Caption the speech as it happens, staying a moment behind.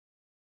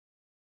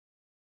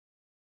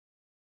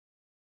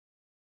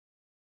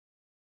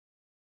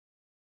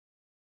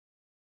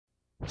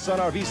Sun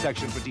RV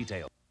section for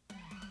details.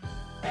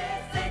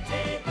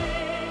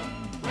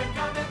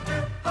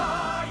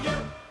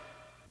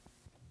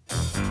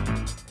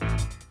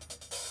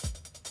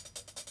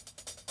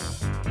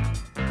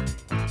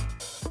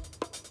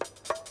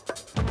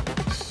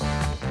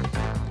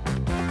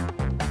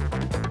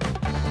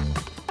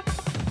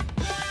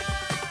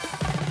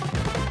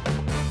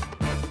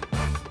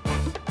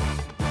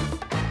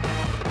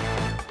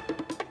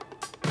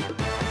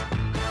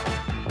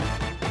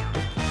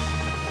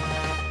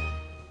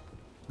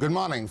 Good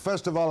morning.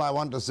 First of all, I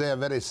want to say a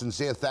very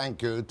sincere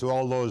thank you to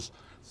all those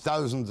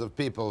thousands of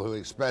people who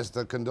expressed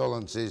their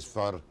condolences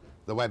for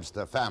the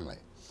Webster family,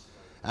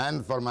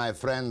 and for my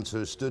friends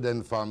who stood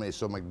in for me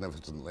so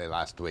magnificently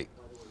last week.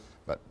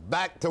 But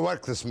back to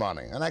work this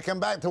morning, and I come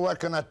back to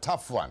work on a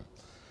tough one.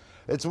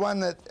 It's one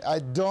that I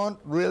don't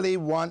really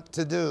want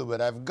to do, but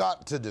I've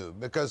got to do,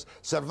 because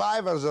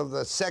survivors of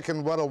the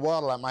Second World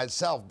War, like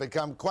myself,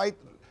 become quite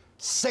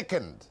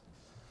sickened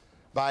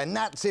by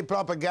Nazi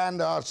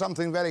propaganda or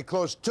something very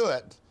close to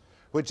it,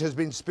 which has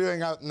been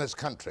spewing out in this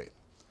country.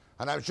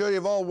 And I'm sure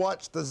you've all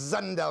watched the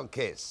Zundel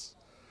case,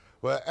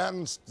 where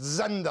Ernst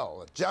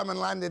Zundel, a German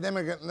landed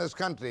immigrant in this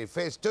country,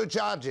 faced 2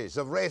 charges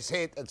of race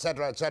hate,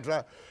 etc.,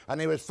 etc., and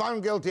he was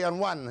found guilty on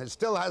one. He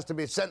still has to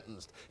be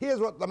sentenced. Here's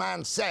what the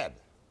man said.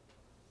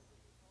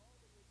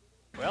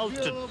 Well,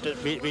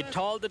 we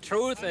told the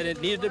truth, and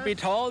it needed to be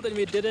told, and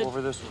we did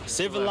it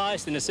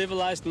civilized, in a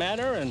civilized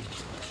manner, and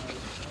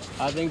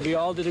I think we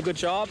all did a good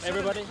job,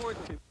 everybody.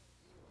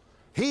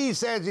 He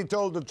says he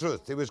told the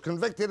truth. He was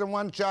convicted in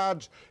one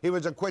charge, he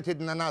was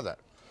acquitted in another.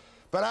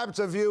 Perhaps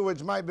a view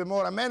which might be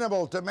more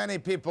amenable to many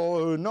people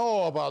who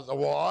know about the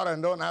war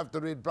and don't have to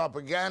read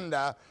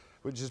propaganda,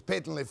 which is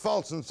patently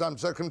false in some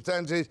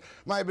circumstances,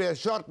 might be a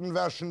shortened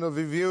version of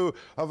a view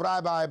of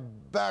Rabbi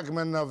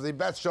Bergman of the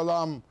Beth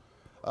Shalom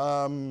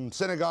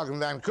synagogue in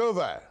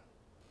Vancouver.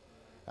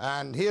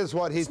 And here's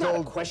what he told. It's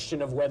not a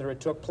question of whether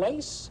it took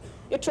place.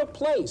 It took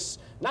place,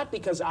 not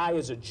because I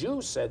as a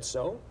Jew said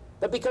so,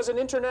 but because an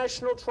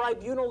international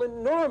tribunal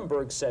in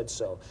Nuremberg said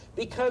so,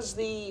 because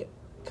the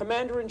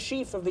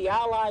commander-in-chief of the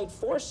Allied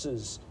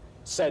forces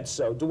said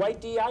so,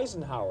 Dwight D.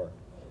 Eisenhower,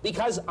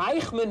 because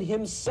Eichmann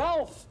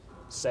himself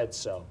said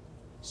so.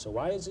 So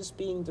why is this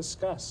being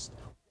discussed?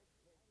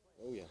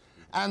 Oh, yeah.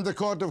 And the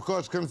court, of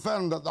course,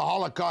 confirmed that the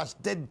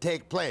Holocaust did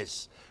take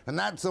place. And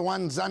that's the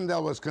one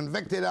Zundel was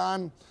convicted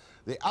on.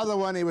 The other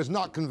one he was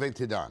not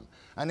convicted on.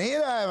 And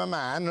here I have a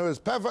man who is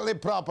perfectly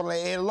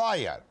properly a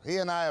lawyer. He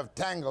and I have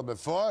tangled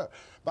before,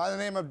 by the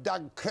name of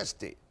Doug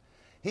Christie.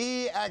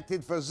 He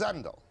acted for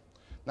Zundel.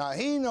 Now,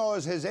 he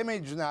knows his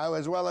image now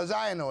as well as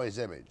I know his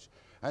image.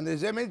 And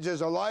his image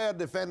as a lawyer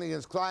defending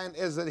his client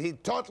is that he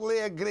totally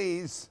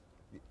agrees,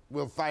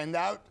 we'll find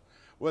out,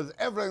 with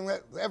everything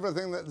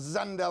that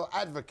Zundel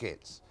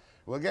advocates.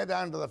 We'll get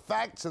down to the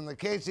facts and the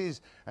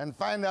cases and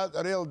find out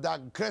the real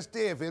Doug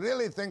Christie, if he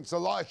really thinks the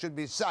law should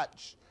be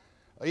such,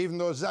 even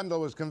though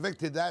Zundel was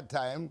convicted that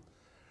time,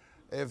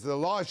 if the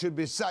law should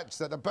be such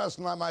that a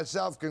person like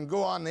myself can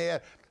go on here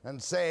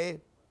and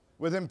say,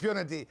 with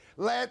impunity,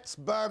 let's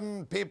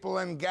burn people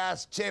in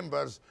gas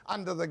chambers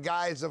under the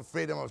guise of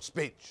freedom of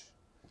speech.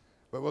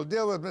 But we'll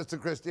deal with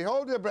Mr. Christie.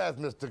 Hold your breath,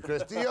 Mr.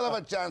 Christie. You'll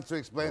have a chance to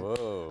explain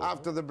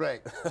after the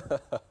break.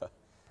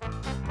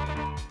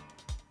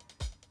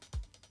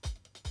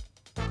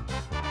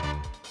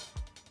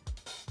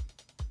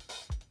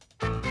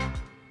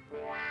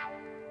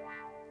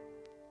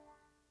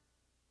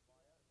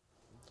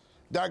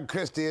 Doug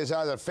Christie is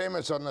either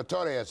famous or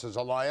notorious as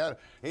a lawyer.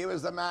 He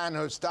was the man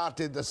who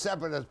started the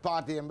Separatist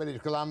Party in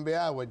British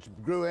Columbia, which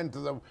grew into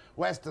the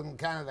Western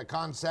Canada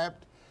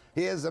concept.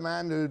 He is the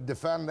man who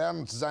defended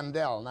Ernst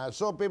Zundel. Now,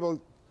 so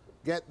people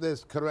get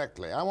this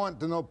correctly. I want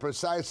to know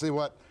precisely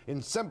what,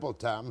 in simple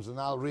terms, and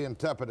I'll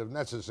reinterpret if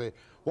necessary,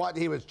 what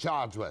he was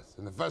charged with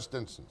in the first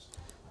instance.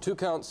 2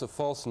 counts of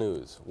false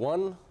news.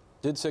 1,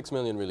 did 6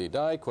 million really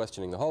die?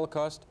 Questioning the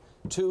Holocaust.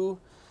 2,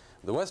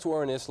 the West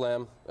War in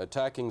Islam,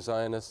 attacking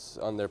Zionists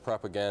on their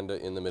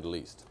propaganda in the Middle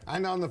East.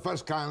 And on the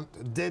first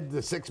count, did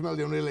the 6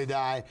 million really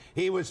die?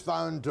 He was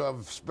found to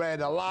have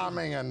spread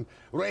alarming and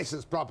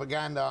racist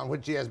propaganda on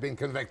which he has been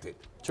convicted.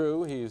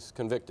 True, he's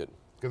convicted.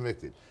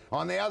 Convicted.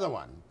 On the other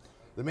one,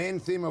 the main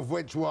theme of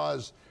which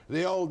was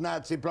the old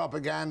Nazi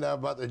propaganda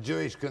about the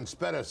Jewish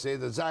conspiracy,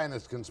 the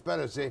Zionist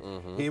conspiracy,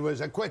 he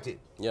was acquitted.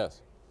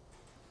 Yes.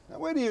 Now,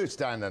 where do you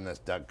stand on this,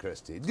 Doug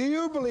Christie? Do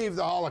you believe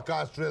the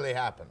Holocaust really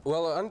happened?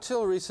 Well,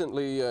 until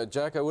recently,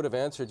 Jack, I would have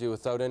answered you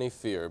without any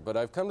fear, but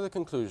I've come to the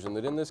conclusion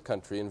that in this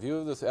country, in view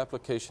of this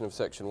application of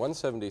Section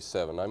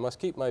 177, I must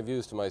keep my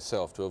views to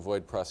myself to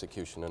avoid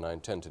prosecution, and I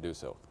intend to do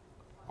so.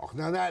 Oh,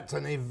 now that's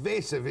an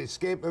evasive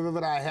escape if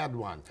ever I had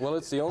one. Well,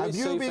 it's the only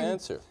safe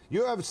answer.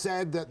 You have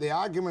said that the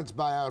arguments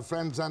by our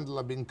friend Zundel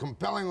have been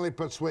compellingly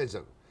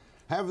persuasive.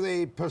 Have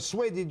they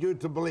persuaded you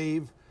to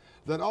believe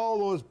that all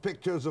those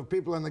pictures of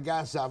people in the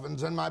gas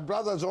ovens and my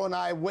brother's own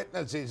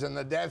eyewitnesses in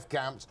the death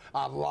camps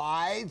are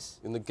lies?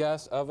 In the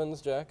gas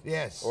ovens, Jack?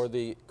 Yes. Or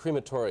the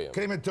crematorium?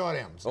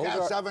 Crematoriums.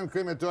 Gas oven,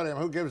 crematorium.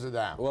 Who gives a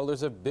damn? Well,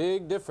 there's a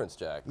big difference,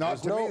 Jack.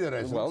 Not to me there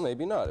isn't. Well,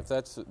 maybe not. If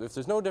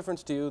there's no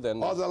difference to you,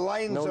 then or the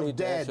lines no of need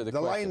to dead, answer the the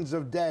question. lines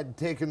of dead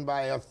taken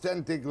by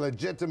authentic,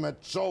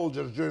 legitimate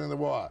soldiers during the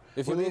war.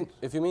 If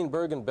you mean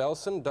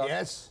Bergen-Belsen,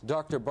 yes.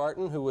 Dr.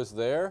 Barton, who was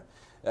there,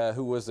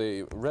 who was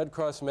a Red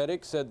Cross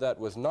medic, said that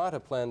was not a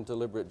planned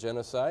deliberate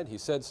genocide. He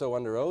said so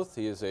under oath.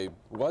 He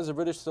was a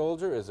British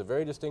soldier, is a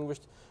very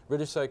distinguished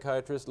British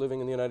psychiatrist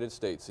living in the United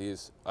States. He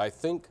is, I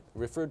think,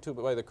 referred to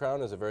by the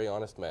Crown as a very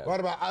honest man.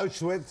 What about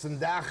Auschwitz and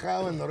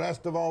Dachau and the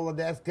rest of all the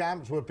death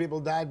camps where people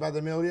died by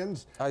the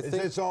millions? Is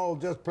this all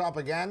just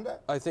propaganda?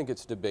 I think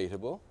it's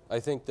debatable.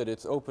 I think that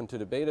it's open to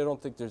debate. I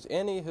don't think there's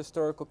any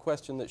historical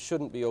question that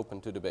shouldn't be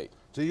open to debate.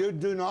 So you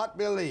do not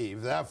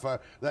believe,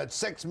 therefore, that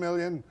 6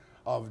 million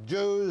of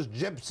Jews,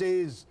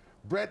 Gypsies,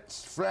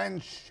 Brits,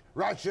 French,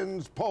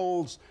 Russians,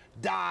 Poles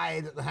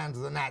died at the hands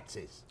of the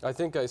Nazis? I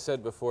think I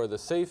said before, the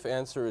safe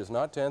answer is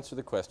not to answer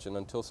the question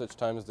until such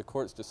time as the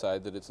courts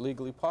decide that it's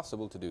legally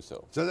possible to do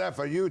so. So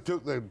therefore you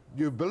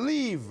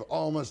believe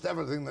almost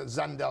everything that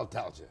Zundel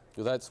tells you?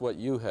 So that's what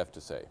you have to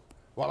say.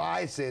 Well,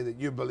 I say that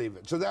you believe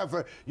it. So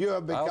therefore you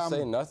have become... I'll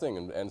say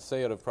nothing and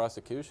say it of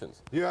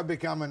prosecutions. You have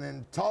become an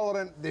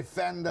intolerant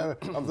defender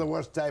of the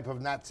worst type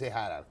of Nazi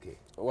hierarchy.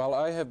 Well,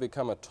 I have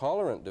become a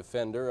tolerant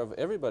defender of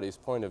everybody's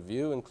point of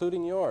view,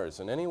 including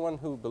yours, and anyone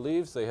who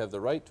believes they have the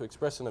right to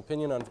express an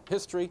opinion on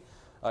history,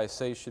 I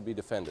say should be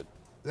defended.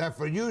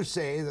 Therefore, you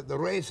say that the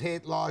race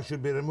hate law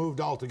should be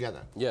removed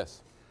altogether?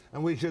 Yes.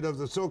 And we should have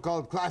the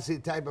so-called classy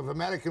type of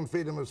American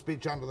freedom of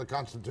speech under the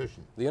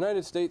Constitution? The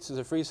United States is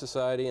a free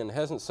society and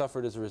hasn't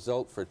suffered as a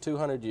result for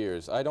 200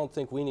 years. I don't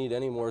think we need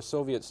any more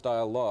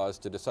Soviet-style laws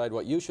to decide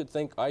what you should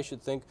think, I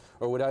should think,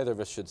 or what either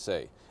of us should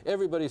say.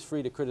 Everybody's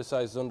free to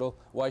criticize Zundel.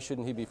 Why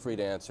shouldn't he be free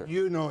to answer?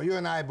 You know, you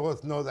and I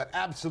both know that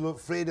absolute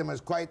freedom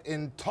is quite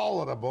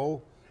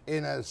intolerable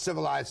in a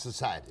civilized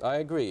society. I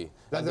agree.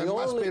 That there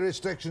must be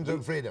restrictions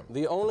on freedom.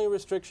 The only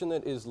restriction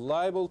that is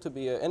liable to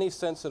be any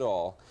sense at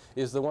all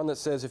is the one that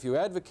says if you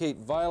advocate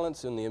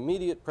violence in the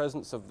immediate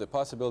presence of the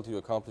possibility to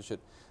accomplish it,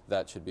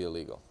 that should be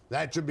illegal.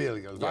 That should be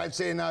illegal. If I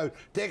say now,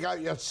 take out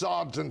your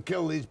swords and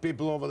kill these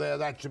people over there,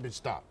 that should be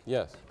stopped.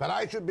 Yes. But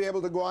I should be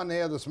able to go on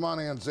here this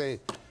morning and say,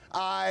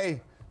 I,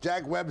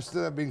 Jack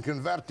Webster, have been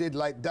converted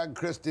like Doug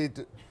Christie.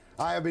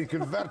 I have been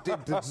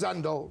converted to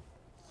Zundel.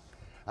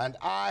 And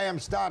I am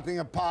starting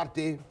a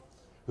party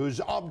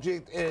whose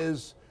object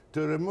is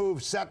to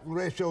remove certain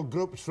racial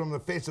groups from the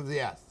face of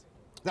the earth.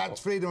 That's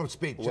freedom of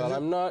speech. Well,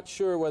 I'm not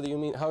sure whether you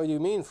mean, how you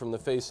mean from the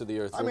face of the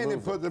earth. I mean, they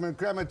put them in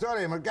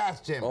crematorium or gas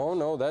chambers. Oh,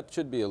 no, that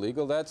should be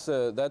illegal. That's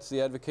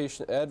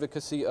the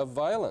advocacy of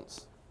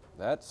violence.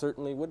 That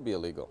certainly would be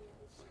illegal.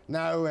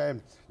 Now,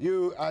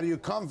 are you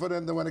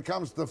confident that when it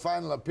comes to the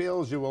final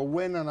appeals, you will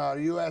win on our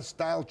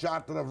U.S.-style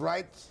Charter of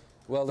Rights?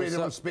 Well,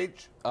 freedom of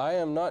speech? I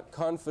am not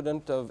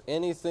confident of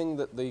anything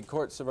that the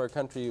courts of our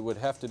country would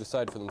have to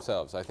decide for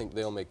themselves. I think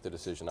they'll make the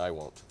decision. I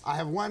won't. I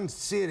have one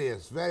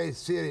serious, very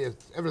serious,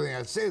 everything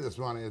I say this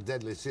morning is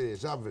deadly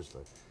serious,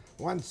 obviously.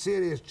 One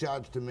serious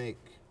charge to make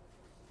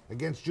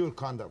against your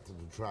conduct of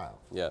the trial.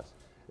 Yes.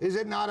 Is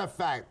it not a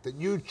fact that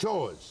you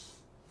chose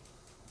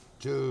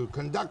to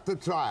conduct the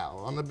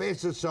trial on the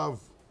basis of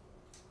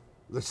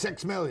the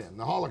 6 million,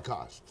 the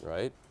Holocaust?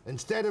 Right.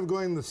 Instead of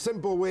going the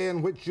simple way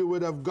in which you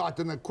would have got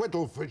an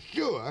acquittal for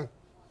sure,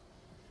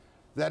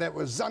 that it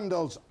was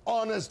Zundel's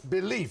honest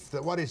belief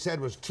that what he said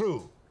was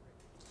true?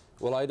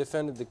 Well, I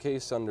defended the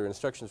case under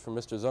instructions from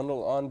Mr.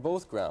 Zundel on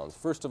both grounds.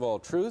 First of all,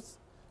 truth,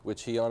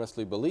 which he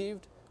honestly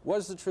believed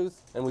was the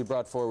truth, and we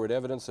brought forward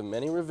evidence of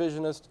many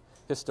revisionist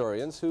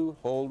historians who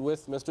hold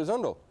with Mr.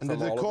 Zundel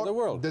from all over the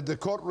world. Did the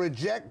court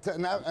reject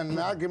an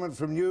argument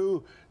from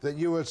you that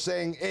you were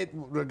saying it,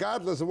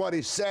 regardless of what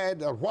he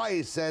said or why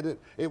he said it,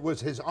 it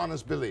was his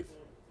honest belief?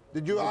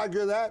 Did you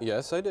argue that?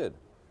 Yes, I did.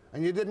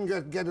 And you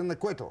didn't get an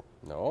acquittal?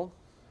 No.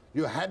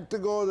 You had to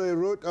go the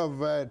route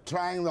of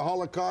trying the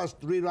Holocaust,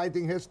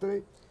 rewriting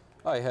history?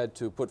 I had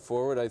to put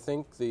forward, I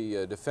think,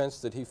 the defense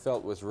that he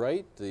felt was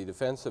right, the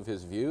defense of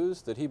his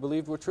views that he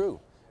believed were true.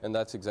 And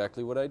that's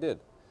exactly what I did.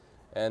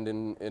 And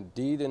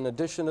indeed, in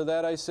addition to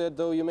that, I said,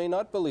 though you may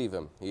not believe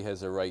him, he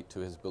has a right to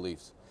his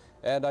beliefs.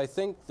 And I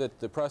think that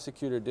the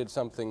prosecutor did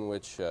something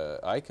which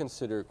I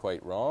consider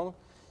quite wrong.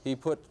 He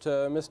put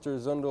Mr.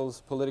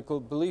 Zundel's political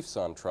beliefs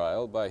on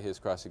trial by his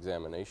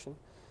cross-examination.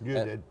 You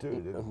did too,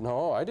 didn't you?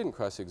 No, I didn't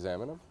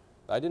cross-examine him.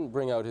 I didn't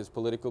bring out his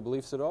political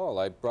beliefs at all.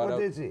 I brought out...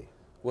 What is he?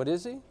 What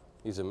is he?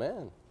 He's a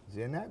man. Is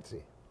he a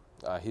Nazi?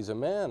 He's a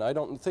man. I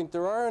don't think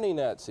there are any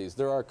Nazis.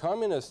 There are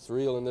communists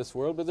real in this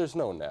world, but there's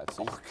no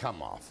Nazis. Oh,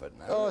 come off it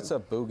now. Oh, it's a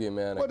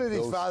boogeyman. What did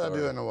his father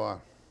do in the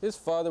war? His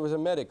father was a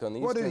medic on the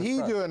Eastern Front. What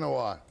did he do in the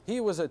war?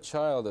 He was a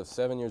child of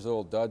 7 years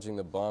old dodging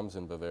the bombs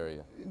in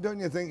Bavaria. Don't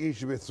you think he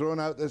should be thrown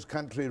out this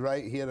country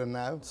right here and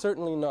now?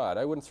 Certainly not.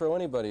 I wouldn't throw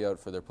anybody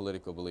out for their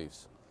political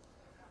beliefs.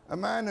 A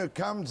man who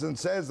comes and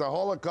says the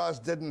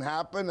Holocaust didn't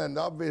happen and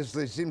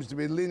obviously seems to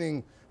be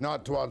leaning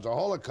not towards a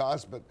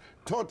Holocaust, but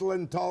total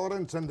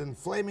intolerance and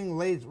inflaming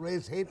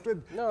race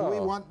hatred. No. Do we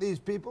want these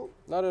people?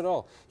 Not at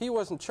all. He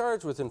wasn't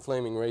charged with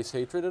inflaming race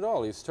hatred at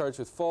all. He's charged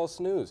with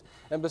false news.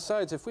 And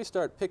besides, if we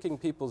start picking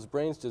people's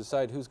brains to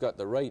decide who's got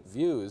the right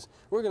views,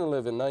 we're going to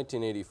live in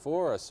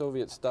 1984, a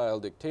Soviet-style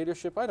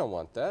dictatorship. I don't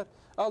want that.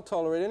 I'll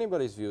tolerate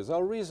anybody's views.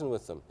 I'll reason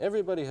with them.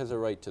 Everybody has a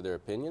right to their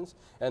opinions,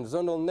 and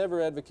Zundel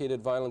never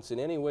advocated violence in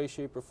any way,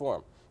 shape, or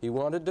form. He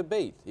wanted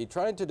debate. He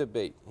tried to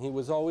debate. He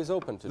was always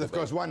open to debate. Of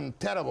course, one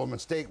terrible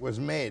mistake was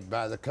made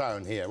by the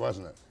Crown here,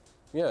 wasn't it?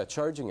 Yeah,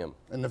 charging him.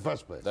 In the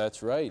first place.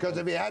 That's right. Because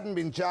if he hadn't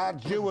been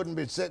charged, you wouldn't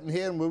be sitting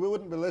here and we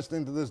wouldn't be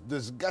listening to this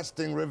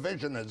disgusting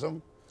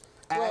revisionism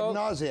ad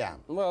nauseam.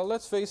 Well,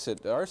 let's face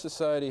it. Our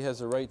society has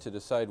a right to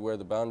decide where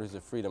the boundaries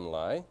of freedom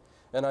lie.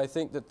 And I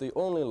think that the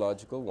only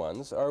logical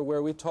ones are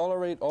where we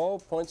tolerate all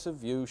points of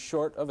view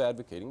short of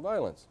advocating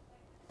violence.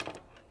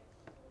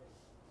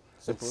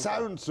 It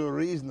sounds so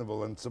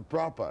reasonable and so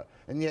proper,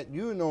 and yet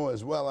you know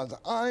as well as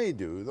I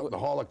do that the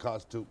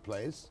Holocaust took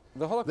place.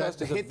 The Holocaust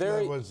that is a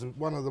Hitler was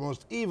one of the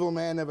most evil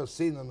men ever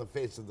seen on the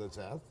face of this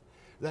earth,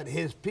 that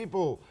his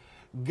people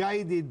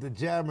guided the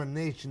German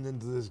nation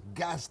into this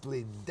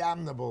ghastly,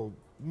 damnable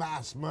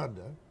mass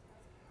murder.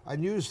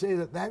 And you say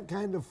that that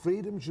kind of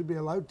freedom should be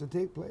allowed to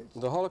take place?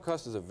 The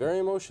Holocaust is a very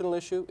emotional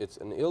issue. It's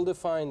an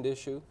ill-defined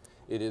issue.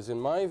 It is, in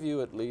my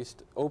view at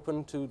least,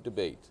 open to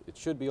debate. It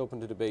should be open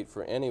to debate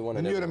for anyone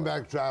and everyone. The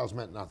Nuremberg trials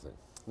meant nothing.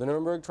 The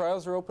Nuremberg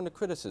trials are open to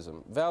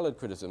criticism, valid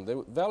criticism. They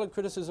were valid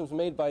criticisms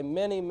made by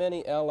many,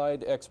 many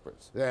Allied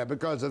experts. Yeah,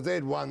 because if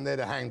they'd won, they'd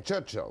have hanged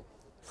Churchill.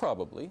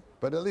 Probably.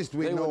 But at least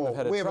we know,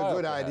 we have a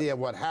good idea of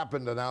what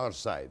happened on our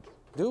side.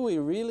 Do we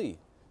really?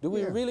 Do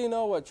we really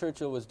know what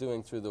Churchill was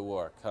doing through the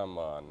war? Come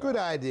on. Good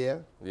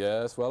idea.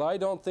 Yes, well, I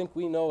don't think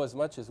we know as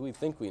much as we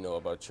think we know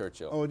about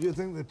Churchill. Oh, do you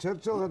think that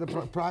Churchill had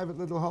a private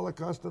little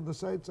Holocaust on the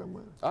side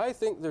somewhere? I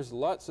think there's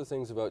lots of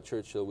things about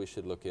Churchill we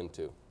should look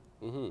into.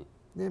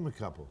 Name a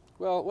couple.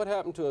 Well, what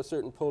happened to a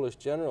certain Polish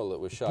general that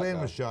was shot down? The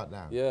plane was shot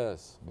down.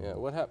 Yes, yeah.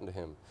 What happened to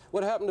him?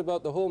 What happened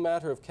about the whole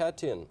matter of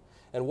Katyn?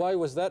 And why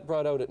was that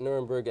brought out at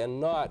Nuremberg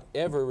and not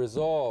ever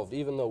resolved,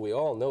 even though we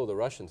all know the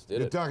Russians did it?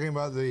 You're talking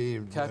about the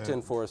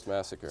Katyn Forest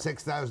Massacre.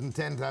 6,000,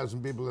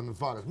 10,000 people in the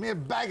forest. Mere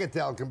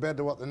bagatelle compared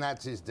to what the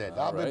Nazis did.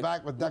 I'll be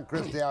back with Doug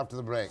Christie after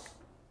the break.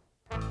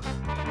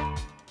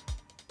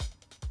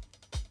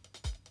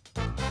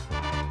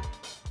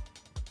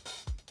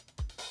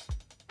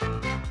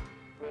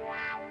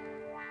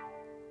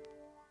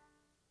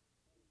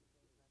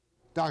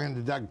 Talking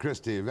to Doug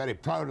Christie, very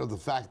proud of the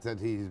fact that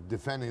he's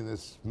defending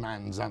this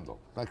man Zundel.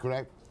 Is that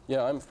correct?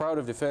 Yeah, I'm proud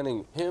of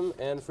defending him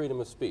and freedom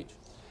of speech.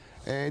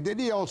 Did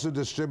he also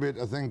distribute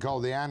a thing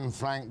called the Anne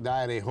Frank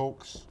diary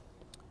hoax?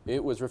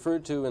 It was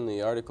referred to in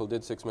the article,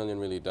 Did 6 Million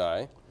Really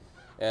Die?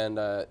 And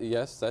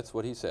yes, that's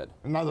what he said.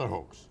 Another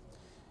hoax?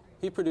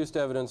 He produced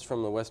evidence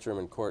from the West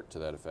German court to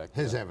that effect.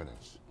 His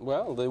evidence?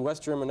 Well, the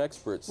West German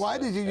experts. Why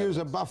did you use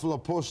a Buffalo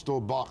postal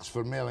box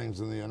for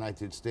mailings in the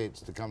United States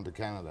to come to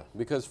Canada?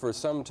 Because for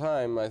some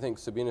time, I think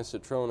Sabina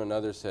Citrone and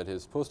others had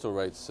his postal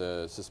rights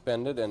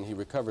suspended, and he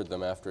recovered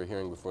them after a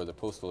hearing before the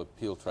Postal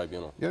Appeal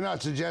Tribunal. You're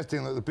not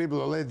suggesting that the people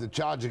who laid the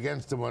charge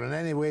against him were in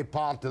any way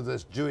part of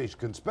this Jewish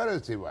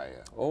conspiracy, were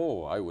you?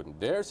 Oh, I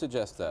wouldn't dare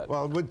suggest that.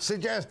 Well, would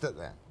suggest it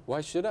then.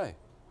 Why should I?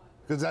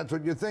 Because that's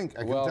what you think.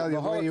 I can tell you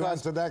the way you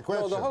answered that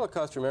question. No, the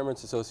Holocaust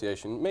Remembrance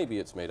Association, maybe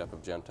it's made up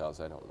of Gentiles,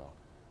 I don't know.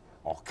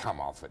 Oh, come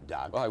off it,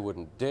 Doug. I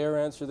wouldn't dare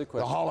answer the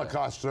question. The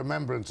Holocaust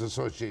Remembrance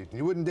Association.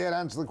 You wouldn't dare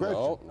answer the question?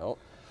 No,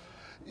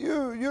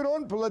 no. Your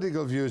own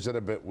political views are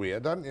a bit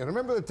weird, aren't you?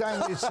 Remember the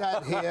time we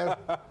sat here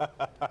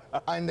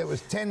and it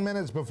was 10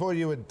 minutes before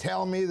you would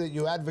tell me that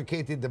you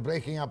advocated the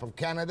breaking up of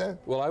Canada?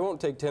 Well, I won't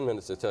take 10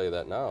 minutes to tell you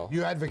that now.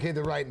 You advocate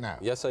it right now?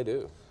 Yes, I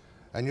do.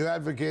 And you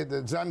advocate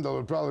that Zundel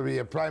would probably be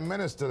a prime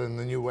minister in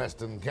the new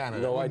Western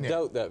Canada? No, I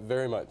doubt that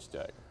very much,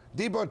 Jack.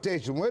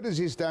 Deportation. Where does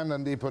he stand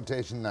on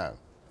deportation now?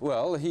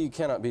 Well, he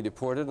cannot be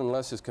deported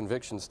unless his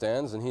conviction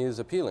stands, and he is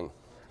appealing.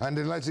 And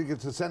unless he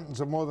gets a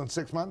sentence of more than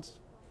 6 months?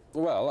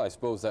 Well, I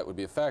suppose that would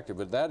be a factor,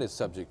 but that is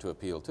subject to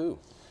appeal, too.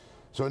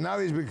 So now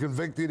he's been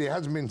convicted, he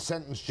hasn't been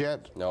sentenced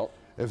yet? No.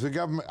 If the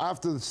government,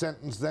 after the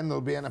sentence, then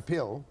there'll be an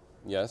appeal?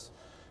 Yes.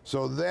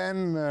 So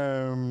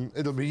then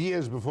it'll be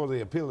years before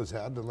the appeal is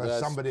had, unless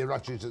somebody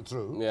rushes it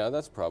through. Yeah,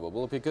 that's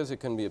probable, because it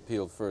can be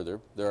appealed further.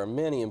 There are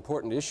many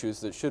important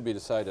issues that should be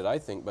decided, I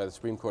think, by the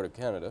Supreme Court of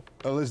Canada.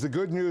 Well, is the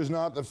good news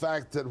not the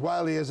fact that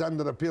while he is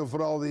under appeal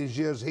for all these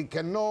years, he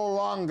can no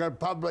longer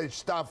publish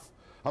stuff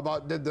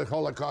about did the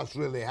Holocaust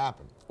really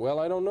happen? Well,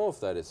 I don't know if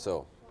that is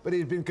so. But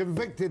he's been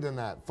convicted in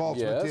that, false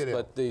material. Yes,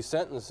 but the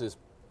sentence is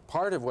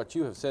part of what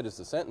you have said is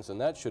the sentence, and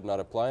that should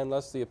not apply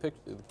unless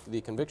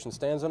the conviction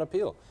stands on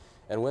appeal.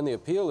 And when the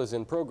appeal is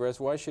in progress,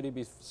 why should he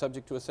be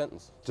subject to a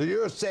sentence? So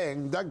you're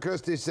saying, Doug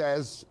Christie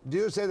says, do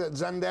you say that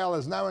Zundel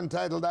is now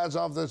entitled, as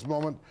of this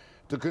moment,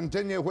 to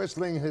continue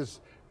whistling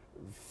his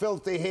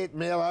filthy hate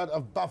mail out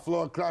of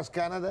Buffalo across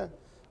Canada?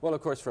 Well,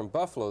 of course, from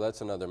Buffalo,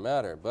 that's another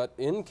matter. But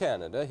in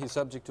Canada, he's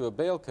subject to a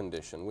bail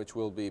condition, which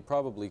will be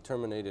probably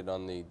terminated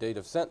on the date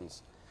of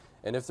sentence.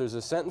 And if there's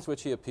a sentence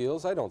which he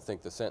appeals, I don't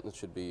think the sentence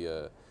should be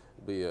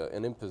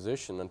an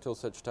imposition until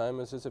such time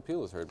as his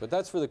appeal is heard. But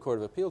that's for the Court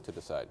of Appeal to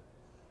decide.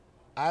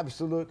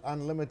 Absolute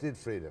unlimited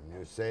freedom,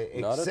 you say,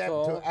 Not except at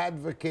all. to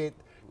advocate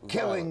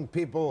killing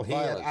people here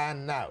Violence.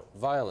 and now.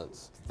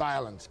 Violence.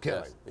 Violence,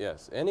 killing.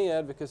 Yes, yes. Any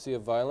advocacy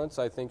of violence,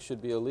 I think,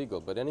 should be illegal.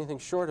 But anything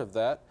short of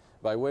that,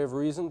 by way of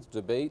reasons,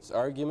 debates,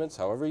 arguments,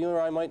 however you or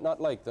I might not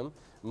like them,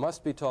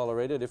 must be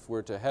tolerated if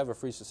we're to have a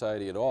free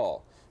society at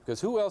all. Because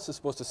who else is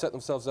supposed to set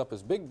themselves up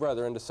as big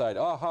brother and decide,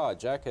 aha,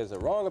 Jack has a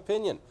wrong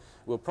opinion,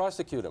 we'll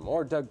prosecute him,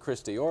 or Doug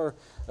Christie, or,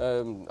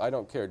 I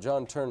don't care,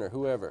 John Turner,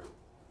 whoever.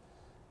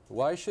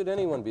 Why should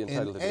anyone be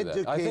entitled to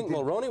do that? I think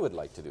Mulroney would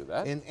like to do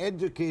that. In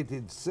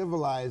educated,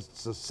 civilized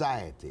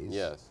societies,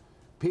 yes,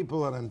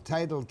 people are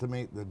entitled to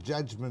make the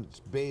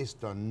judgments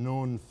based on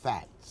known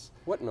facts.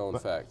 What known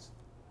facts?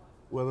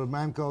 Well, a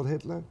man called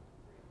Hitler?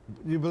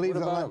 Do you believe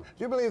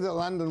that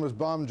London was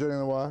bombed during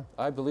the war?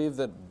 I believe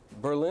that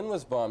Berlin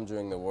was bombed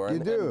during the war,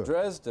 and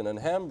Dresden and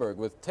Hamburg,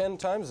 with 10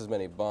 times as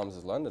many bombs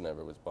as London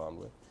ever was bombed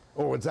with.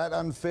 Oh, was that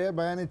unfair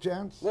by any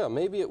chance? Well,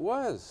 maybe it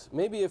was.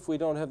 Maybe if we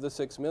don't have the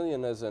 6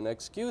 million as an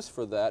excuse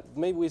for that,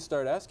 maybe we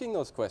start asking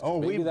those questions.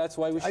 Oh, maybe that's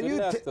why we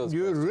shouldn't ask those questions.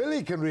 You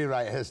really can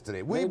rewrite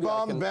history. We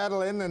bombed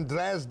Berlin and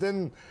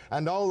Dresden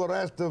and all the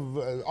rest of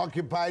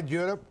occupied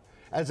Europe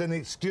as an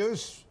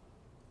excuse.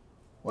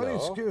 What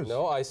excuse?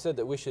 No, I said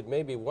that we should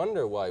maybe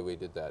wonder why we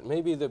did that.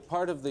 Maybe the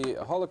part of the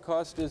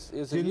Holocaust is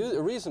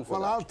a reason for that.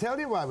 Well, I'll tell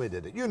you why we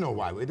did it. You know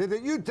why we did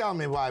it. You tell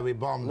me why we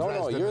bombed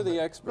Dresden. No, you're the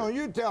expert. No,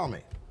 you tell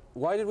me.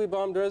 Why did we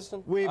bomb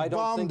Dresden? We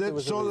bombed it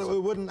so that we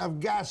wouldn't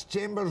have gas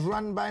chambers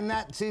run by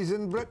Nazis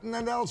in Britain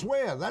and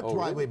elsewhere. That's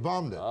why we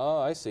bombed it. Oh,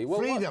 I see. Well,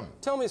 freedom.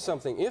 Tell me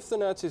something. If the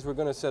Nazis were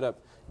going to set up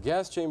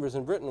gas chambers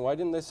in Britain, why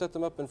didn't they set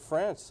them up in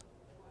France?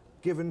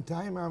 Given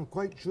time, I'm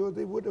quite sure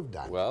they would have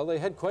done. Well, they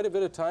had quite a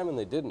bit of time and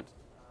they didn't.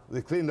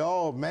 They cleaned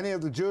many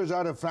of the Jews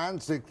out of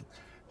France.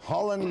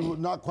 Holland,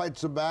 not quite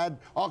so bad.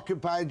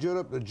 Occupied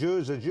Europe, the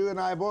Jews, as you and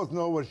I both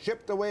know, were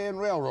shipped away in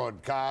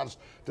railroad cars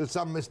to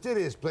some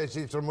mysterious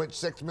places from which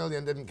 6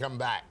 million didn't come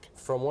back.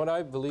 From what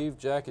I believe,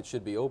 Jack, it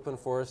should be open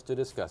for us to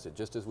discuss it,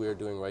 just as we are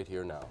doing right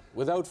here now,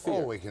 without fear.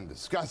 Oh, we can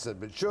discuss it,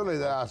 but surely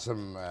there are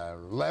some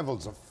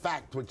levels of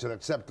fact which are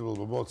acceptable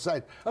to both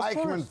sides.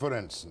 Eichmann, for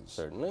instance.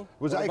 Certainly.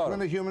 Was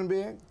Eichmann a human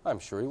being? I'm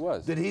sure he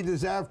was. Did he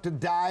deserve to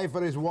die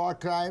for his war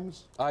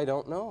crimes? I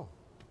don't know.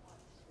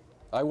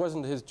 I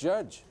wasn't his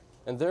judge.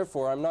 And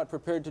therefore, I'm not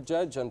prepared to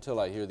judge until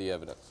I hear the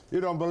evidence.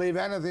 You don't believe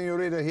anything you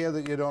read or hear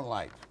that you don't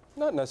like?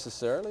 Not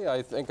necessarily.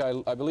 I think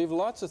I believe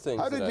lots of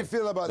things. How did you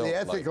feel about the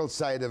ethical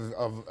side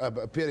of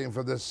appearing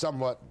for this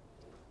somewhat,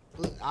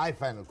 I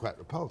find it quite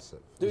repulsive.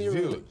 Do you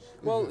really?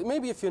 Well,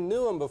 maybe if you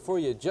knew him before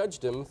you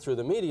judged him through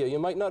the media, you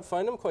might not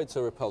find him quite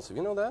so repulsive.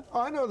 You know that?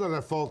 Oh, I know there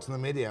are faults in the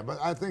media, but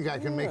I think I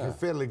can make a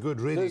fairly good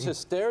reading. There's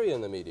hysteria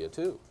in the media,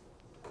 too.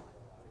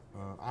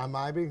 Am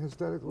I being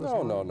hysterical?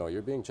 No.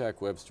 You're being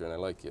Jack Webster, and I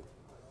like you.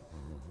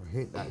 I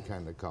hate that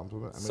kind of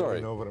compliment. I'm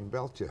sorry. going over and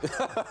belt you.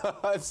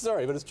 I'm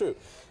sorry, but it's true.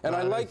 And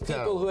I like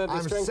people who have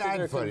the strength of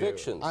their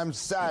convictions. I'm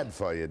sad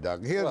for you,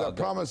 Doug. Here's a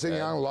promising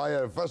young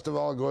lawyer who first of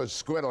all goes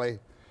squiddly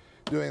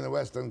doing the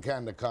Western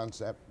Canada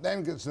concept,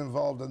 then gets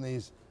involved in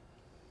these.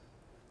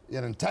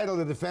 You're entitled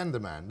to defend a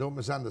man. Don't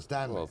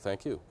misunderstand me. Well,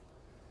 thank you.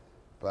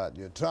 But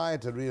you're trying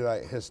to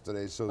rewrite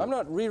history so I'm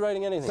not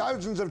rewriting anything.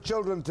 Thousands of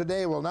children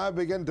today will now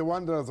begin to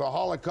wonder if the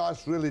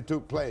Holocaust really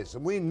took place,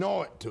 and we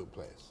know it took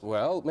place.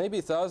 Well, maybe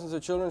thousands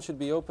of children should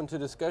be open to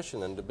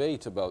discussion and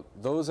debate about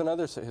those and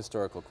other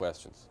historical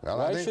questions. Well,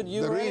 why should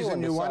you or anyone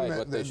decide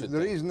what they should think? The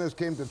reason this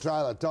came to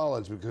trial at all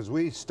is because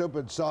we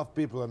stupid, soft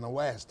people in the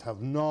West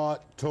have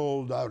not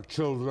told our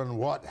children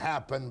what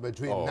happened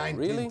between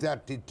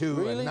 1932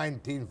 and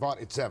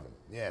 1947.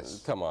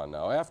 Yes. Come on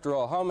now. After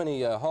all, how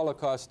many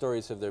Holocaust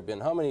stories have there been?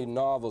 How many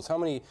novels? How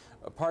many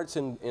parts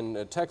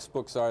in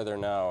textbooks are there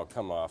now?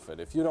 Come off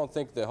it. If you don't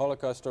think the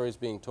Holocaust story is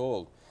being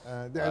told,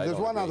 there's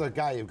one other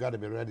guy you've got to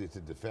be ready to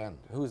defend.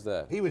 Who's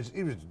that? He was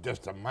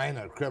just a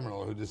minor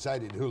criminal who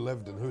decided who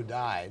lived and who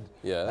died,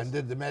 and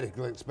did the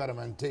medical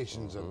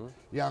experimentations of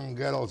young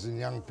girls and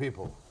young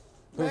people.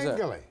 Who's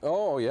that?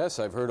 Oh, yes,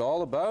 I've heard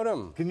all about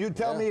him. Can you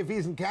tell me if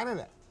he's in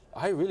Canada?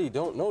 I really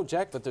don't know,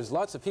 Jack, but there's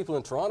lots of people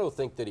in Toronto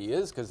think that he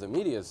is because the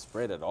media has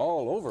spread it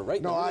all over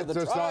right now in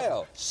the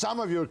trial. Some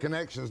of your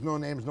connections, no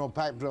names, no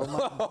pack drill,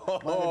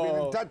 might have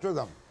been in touch with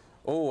them.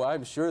 Oh,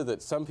 I'm sure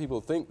that some people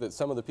think that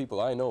some of the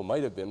people I know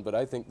might have been, but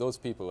I think those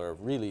people are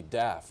really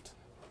daft.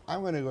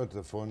 I'm going to go to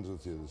the phones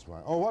with you this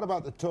morning. Oh, what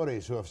about the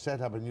Tories who have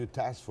set up a new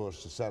task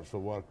force to search for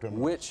war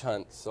criminals? Witch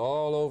hunts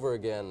all over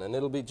again, and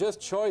it'll be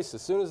just choice.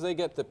 As soon as they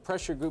get the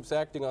pressure groups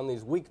acting on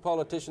these weak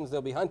politicians,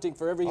 they'll be hunting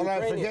for every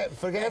Ukrainian.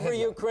 Forget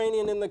every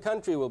Ukrainian in the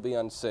country will be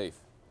unsafe.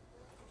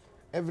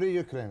 Every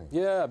Ukrainian?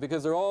 Yeah,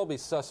 because they'll all be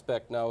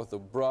suspect now with the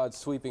broad,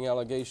 sweeping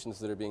allegations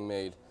that are being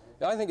made.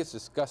 I think it's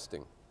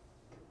disgusting.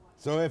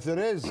 So if there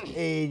is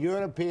a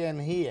European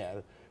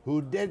here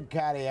who did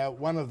carry out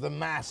one of the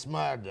mass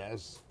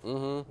murders,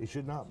 he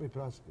should not be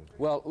prosecuted.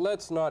 Well,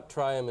 let's not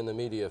try him in the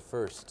media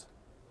first.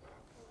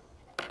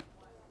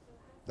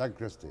 Doug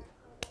Christie,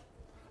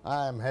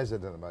 I'm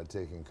hesitant about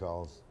taking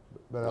calls,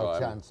 but I'll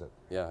chance it.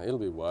 Yeah, it'll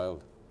be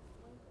wild.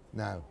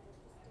 Now,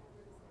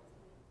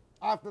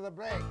 after the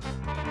break.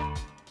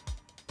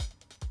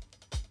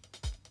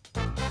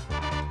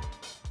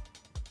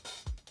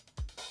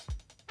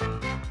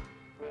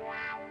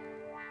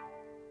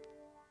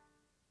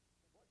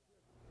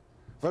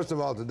 First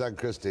of all, to Doug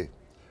Christie,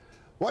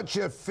 what's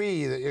your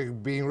fee that you're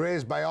being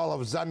raised by all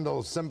of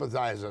Zundel's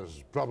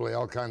sympathizers, probably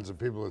all kinds of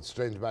people with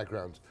strange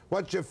backgrounds?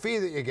 What's your fee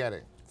that you're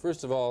getting?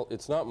 First of all,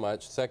 it's not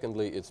much.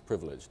 Secondly, it's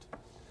privileged.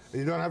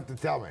 You don't have to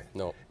tell me.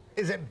 No.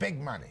 Is it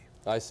big money?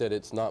 I said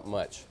it's not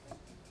much.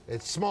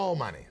 It's small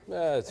money.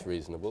 It's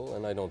reasonable,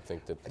 and I don't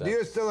think that that's... Do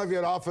you still have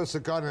your office,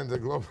 according to the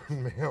Globe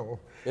and Mail?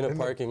 In a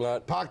parking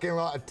lot? Parking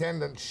lot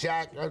attendant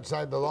shack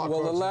outside the law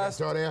courts in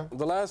Victoria?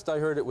 The last I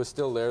heard, it was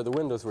still there. The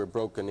windows were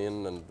broken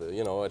in, and,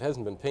 you know, it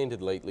hasn't been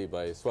painted lately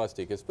by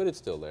swastikas, but it's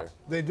still there.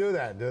 They do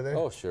that, do they?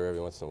 Oh, sure,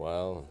 every once in a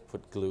while.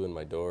 Put glue in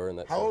my door and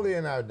that. How old are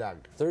you now,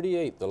 Doug?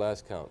 38, the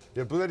last count.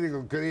 Your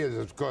political career is,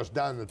 of course,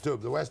 down the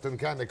tube. The Western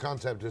kind of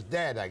concept is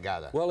dead, I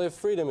gather. Well, if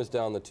freedom is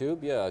down the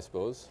tube, yeah, I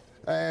suppose.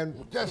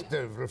 And just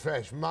to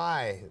refresh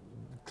my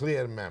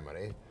clear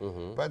memory,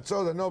 but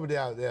so that nobody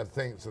out there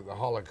thinks that the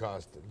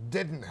Holocaust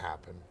didn't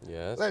happen,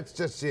 yes, let's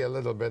just see a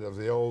little bit of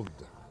the old...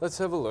 Let's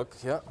have a look,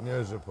 yeah.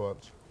 News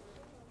reports.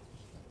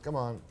 Come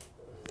on.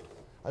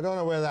 I don't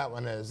know where that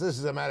one is. This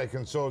is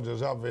American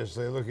soldiers,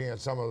 obviously, looking at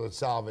some of the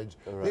salvage.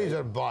 Right. These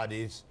are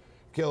bodies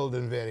killed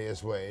in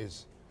various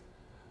ways.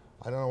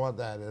 I don't know what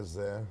that is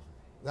there.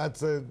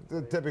 That's the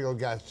typical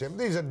gas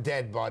chamber. These are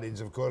dead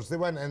bodies, of course. They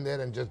went in there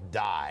and just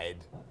died.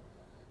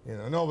 You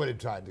know, nobody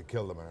tried to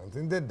kill them or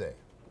anything, did they?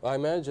 I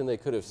imagine they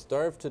could have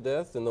starved to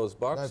death in those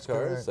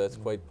boxcars. That's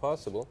quite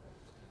possible.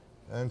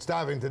 And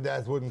starving to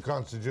death wouldn't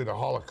constitute a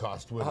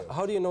Holocaust, would it?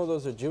 How do you know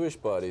those are Jewish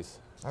bodies?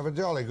 I have a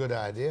jolly good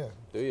idea.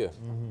 Do you?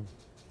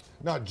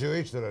 Not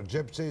Jewish, there are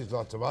gypsies,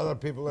 lots of other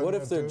people in there. What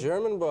if they're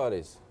German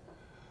bodies?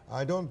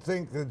 I don't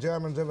think the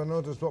Germans ever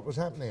noticed what was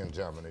happening in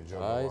Germany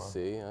during the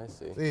war. I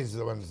see. These are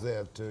the ones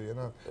there too, you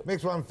know.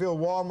 Makes one feel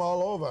warm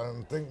all over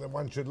and think that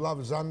one should love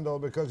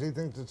Zundel because he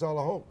thinks it's all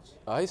a hoax.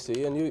 I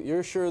see, and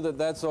you're sure that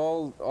that's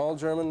all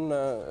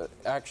German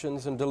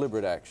actions and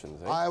deliberate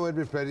actions, eh? I would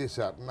be pretty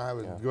certain. I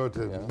would go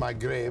to my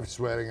grave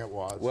swearing it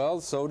was.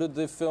 Well, so did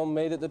the film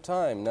made at the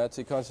time,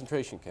 Nazi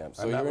concentration camps.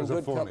 So you're in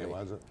good company.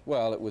 Was it?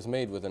 Well, it was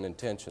made with an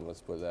intention,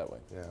 let's put it that way.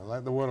 Yeah,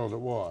 like the world at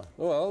war.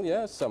 Well,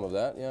 yeah, some of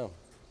that, yeah.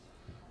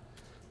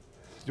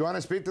 Do you want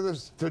to speak to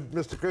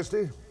Mr.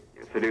 Christie?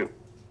 Yes, I do.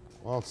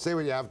 Well, say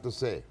what you have to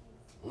say.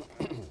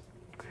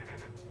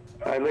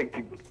 I'd like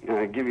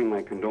to give you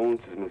my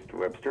condolences, Mr.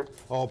 Webster.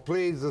 Oh,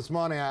 please, this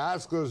morning I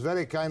asked those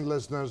very kind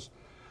listeners,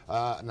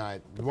 and I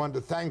want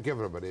to thank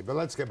everybody, but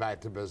let's get back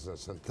to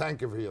business, and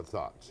thank you for your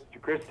thoughts. Mr.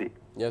 Christie.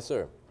 Yes,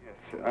 sir.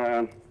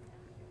 Yes,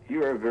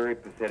 you are a very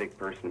pathetic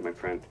person, my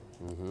friend.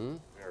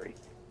 Very.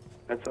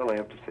 That's all I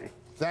have to say.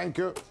 Thank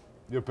you.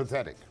 You're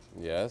pathetic.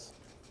 Yes.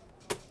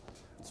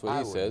 That's what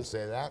he says. I wouldn't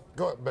say that.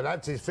 But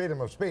that's his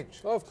freedom of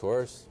speech. Of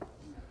course.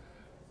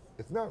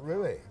 It's not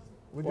really.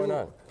 Why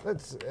not?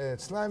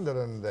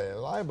 Slander and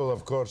libel,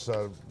 of course,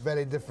 are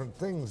very different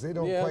things. They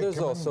don't quite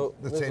come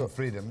in the same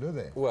freedom, do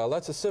they? Well,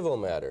 that's a civil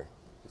matter.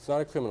 It's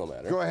not a criminal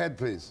matter. Go ahead,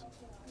 please.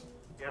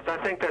 Yes, I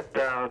think that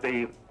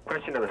the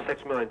question of the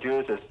 6 million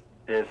Jews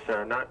is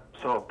not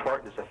so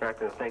important as the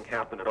fact that the thing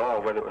happened at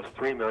all, whether it was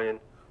 3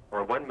 million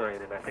or 1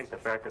 million. And I think the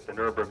fact that the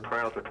Nuremberg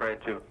trials were trying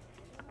to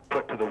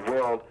put to the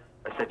world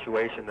a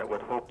situation that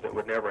would hope that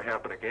would never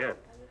happen again.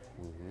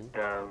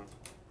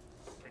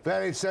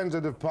 Very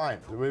sensitive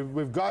point.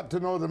 We've got to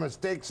know the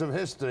mistakes of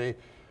history,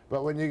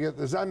 but when you get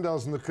the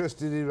Zundels and the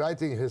Christie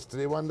rewriting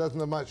history, one doesn't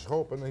have much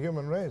hope in the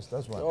human race,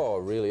 does one? Oh,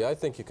 really? I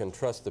think you can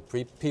trust the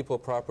people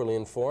properly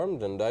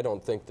informed, and I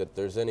don't think that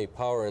there's any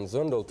power in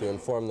Zundel to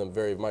inform them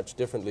very much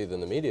differently than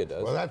the media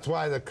does. Well, that's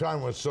why the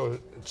Crown was so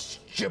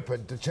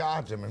stupid to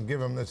charge him and give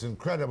him this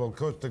incredible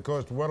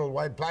coast-to-coast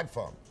worldwide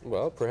platform.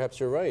 Well, perhaps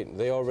you're right.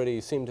 They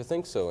already seem to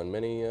think so in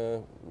many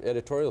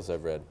editorials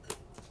I've read.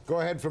 Go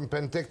ahead from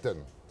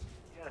Penticton.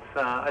 Yes,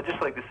 I'd just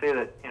like to say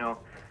that, you know,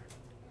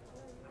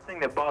 the thing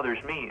that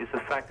bothers me is the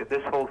fact that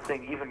this whole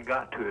thing even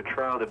got to a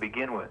trial to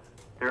begin with.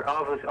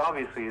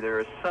 Obviously, there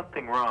is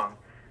something wrong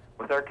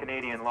with our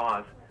Canadian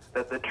laws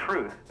that the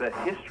truth, that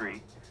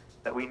history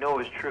that we know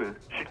is truth,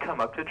 should come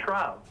up to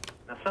trial.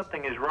 Now,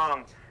 something is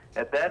wrong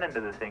at that end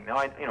of the thing. Now,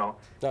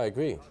 I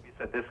agree.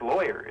 That this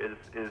lawyer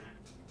is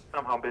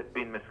somehow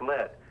being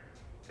misled.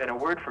 And a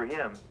word for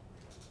him,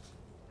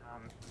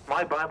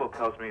 my Bible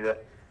tells me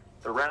that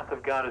the wrath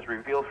of God is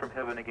revealed from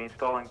heaven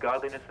against all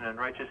ungodliness and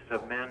unrighteousness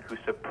of men who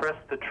suppress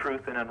the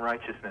truth in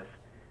unrighteousness.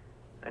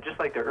 I'd just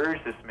like to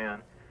urge this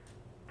man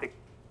to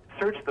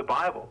search the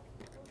Bible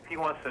if he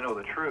wants to know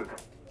the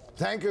truth.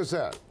 Thank you,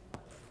 sir.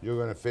 You're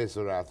going to face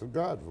the wrath of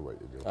God for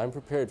what you do. I'm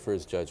prepared for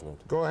his judgment.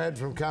 Go ahead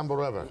from Campbell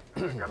River.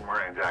 Good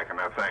morning, Jack,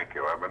 and I thank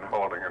you. I've been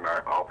holding, and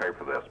I'll pay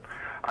for this.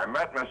 I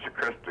met Mr.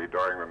 Christie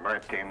during the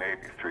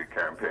 1983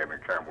 campaign in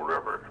Campbell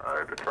River. I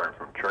had returned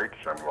from church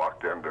and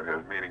walked into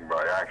his meeting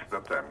by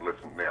accident and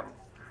listened in.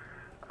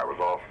 I was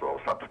also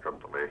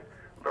subsequently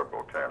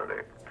Liberal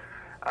candidate.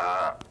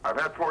 I've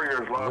had 4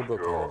 years law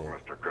school,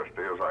 Mr.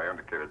 Christie, as I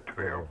indicated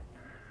to you,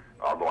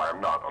 although I'm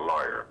not a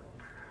lawyer.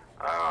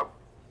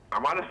 I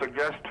want to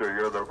suggest to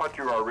you that what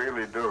you are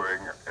really doing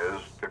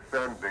is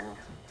defending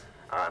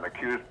an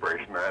accused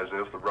person, as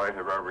is the right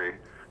of every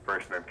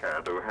person in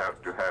Canada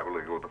to have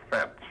legal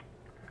defense.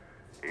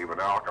 Even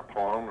Al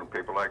Capone and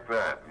people like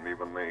that, and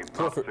even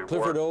the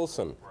Clifford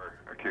Olson were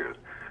accused.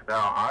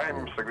 Now,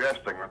 I'm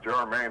suggesting that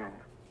your main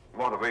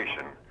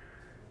motivation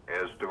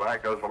is to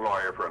act as a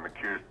lawyer for an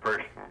accused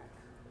person.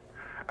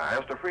 As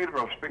to freedom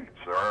of speech,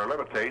 there are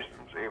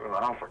limitations. Even the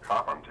House of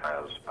Commons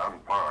has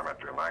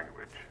unparliamentary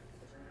language.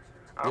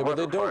 Yeah, but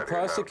they don't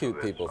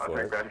prosecute people for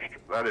it. I think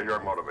that is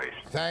your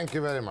motivation. Thank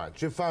you very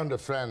much. You found a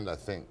friend, I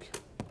think.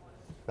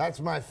 That's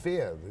my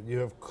fear, that you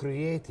have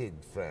created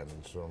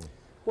friends from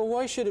Well,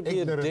 why should it be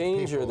a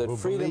danger that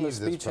freedom of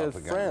speech have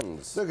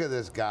friends? Look at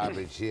this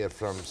garbage here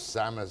from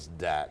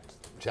Samizdat,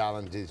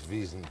 challenges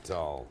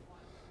Wiesenthal.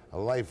 A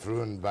life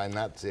ruined by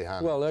Nazi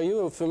hand. Well, are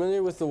you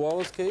familiar with the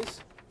Wallace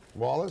case?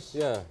 Wallace?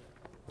 Yeah.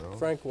 No.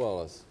 Frank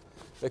Wallace.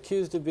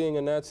 Accused of being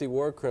a Nazi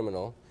war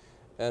criminal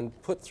and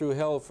put through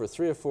hell for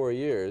 3 or 4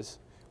 years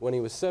when he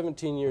was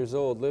 17 years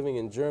old, living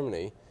in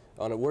Germany,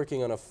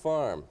 working on a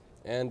farm.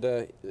 And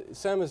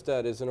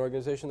Samizdat is an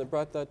organization that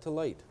brought that to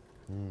light.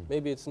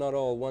 Maybe it's not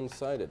all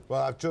one-sided.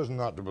 Well, I've chosen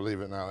not to believe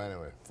it now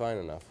anyway. Fine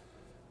enough.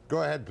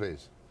 Go ahead,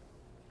 please.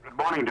 Good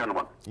morning,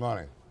 gentlemen.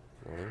 Morning.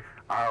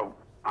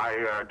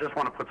 I just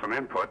want to put some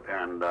input,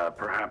 and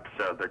perhaps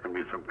there can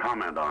be some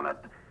comment on it.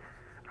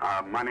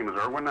 My name is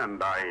Irwin, and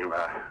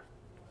I,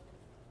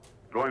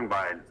 going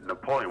by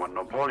Napoleon, what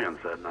Napoleon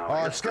said now.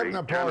 Oh, skip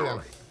Napoleon.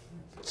 Generally.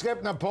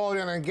 Skip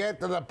Napoleon and get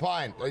to the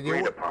point.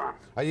 Agreed upon.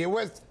 Are you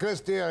with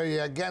Christie or are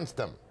you against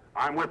him?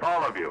 I'm with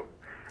all of you.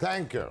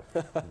 Thank you.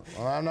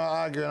 Well, I'm not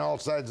arguing all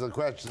sides of the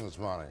question this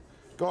morning.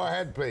 Go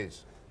ahead,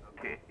 please.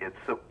 Okay,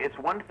 it's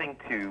one thing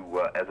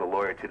to, as a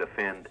lawyer, to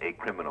defend a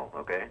criminal,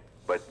 okay?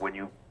 But when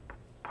you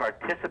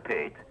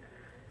participate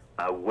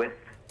with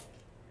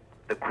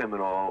the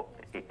criminal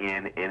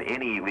in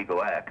any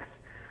illegal acts,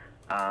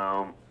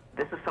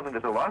 this is something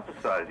that the Law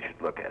Society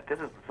should look at. This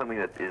is something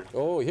that is...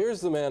 Oh,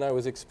 here's the man I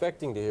was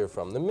expecting to hear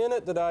from. The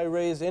minute that I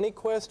raise any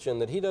question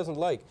that he doesn't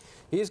like,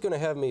 he's going to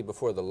have me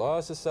before the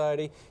Law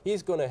Society.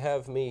 He's going to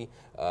have me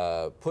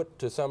put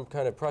to some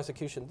kind of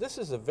prosecution. This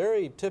is a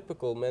very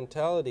typical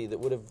mentality that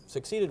would have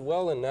succeeded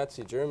well in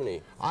Nazi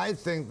Germany. I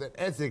think that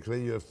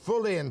ethically you're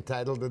fully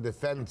entitled to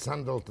defend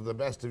Zundel to the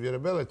best of your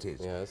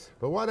abilities. Yes.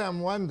 But what I'm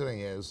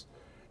wondering is,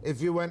 if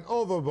you went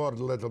overboard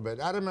a little bit,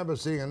 I remember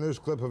seeing a news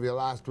clip of you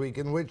last week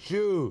in which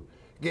you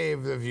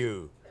gave the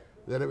view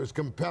that it was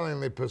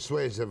compellingly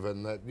persuasive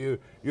and that you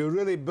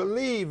really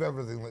believe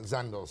everything that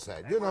Zundel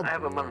said. You know, I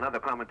have another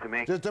comment to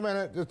make. Just a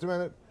minute, just a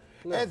minute.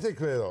 No.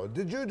 Ethically, though,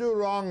 did you do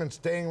wrong in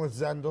staying with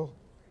Zundel?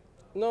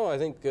 No, I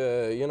think,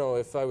 you know,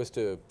 if I was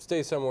to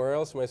stay somewhere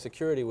else, my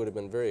security would have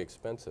been very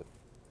expensive.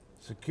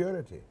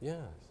 Security? Yes.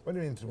 What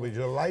do you mean? Was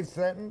your life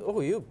threatened?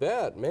 Oh, you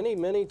bet. Many,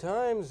 many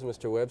times,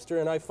 Mr. Webster.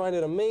 And I find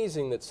it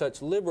amazing that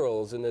such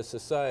liberals in this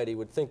society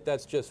would think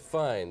that's just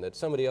fine, that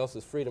somebody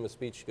else's freedom of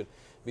speech could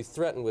be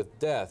threatened with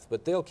death,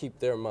 but they'll keep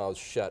their mouths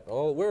shut.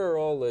 Where are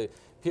all the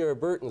Pierre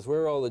Burtons?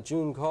 Where are all the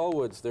June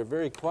Callwoods? They're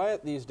very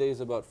quiet these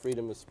days about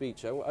freedom of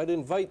speech. I'd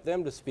invite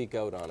them to speak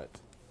out on it.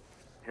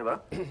 Hello?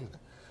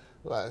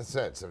 Well,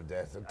 threats of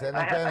death.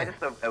 I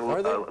just have a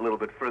little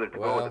bit further to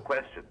go with the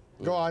question.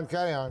 Go on,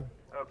 carry on.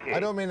 Okay. I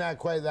don't mean that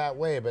quite that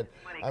way, but...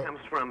 Money comes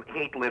from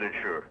hate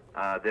literature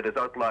that is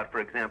outlawed, for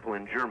example,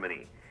 in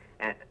Germany,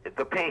 and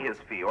to pay his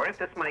fee. Or if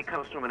this money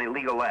comes from an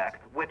illegal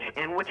act,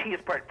 in which he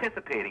is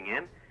participating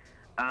in,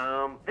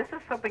 this is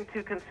something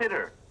to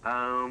consider.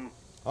 All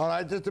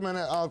right, just a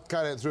minute. I'll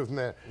carry it through from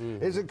there.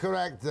 Is it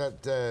correct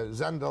that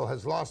Zundel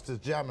has lost his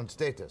German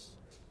status?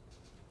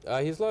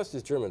 He's lost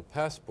his German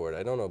passport.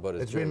 I don't know about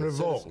his German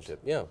citizenship.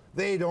 Yeah.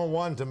 They don't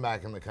want him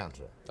back in the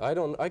country.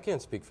 I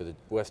can't speak for the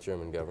West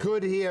German government.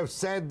 Could he have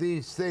said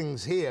these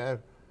things here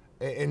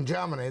in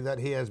Germany that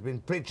he has been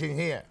preaching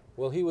here?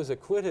 Well, he was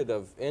acquitted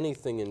of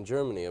anything in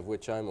Germany of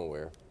which I'm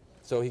aware.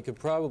 So he could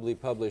probably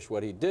publish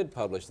what he did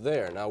publish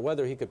there. Now,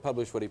 whether he could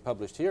publish what he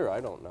published here,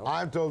 I don't know.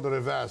 I'm told the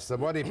reverse, that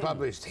what he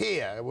published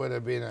here would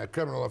have been a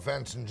criminal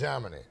offense in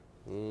Germany.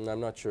 I'm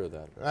not sure of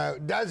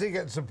that. Does he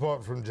get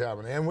support from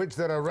Germany, in which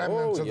there are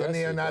remnants of the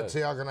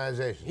neo-Nazi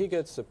organization? He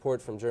gets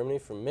support from Germany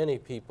from many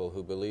people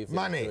who believe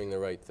he's doing the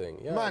right thing.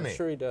 Yeah, Money. I'm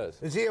sure he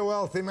does. Is he a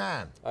wealthy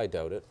man? I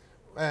doubt it.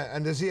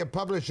 And is he a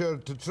publisher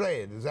to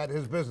trade? Is that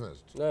his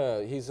business?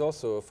 He's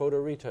also a photo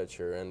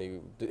retoucher,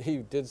 and he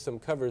did some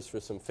covers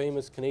for some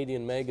famous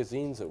Canadian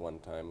magazines at one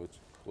time, which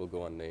will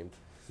go unnamed.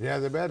 Yeah,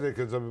 they better,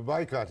 because they'll be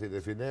boycotted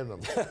if you name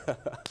them.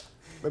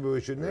 Maybe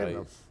we should name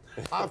them.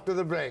 After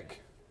the break.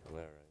 All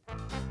right.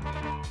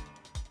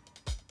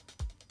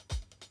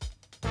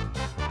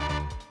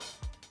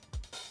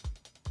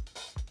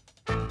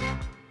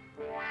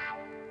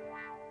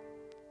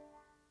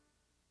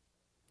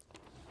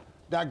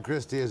 Doug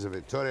Christie is a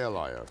Victoria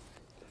lawyer.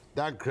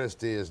 Doug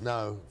Christie is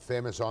now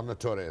famous or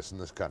notorious in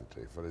this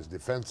country for his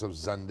defense of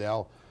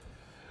Zundel.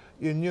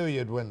 You knew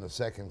you'd win the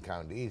second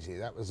count easy.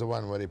 That was the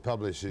one where he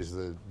publishes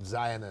the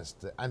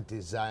Zionist, the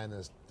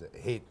anti-Zionist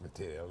hate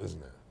material,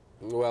 isn't it?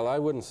 Well, I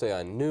wouldn't say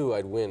I knew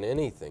I'd win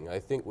anything. I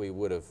think we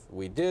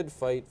did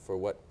fight for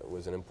what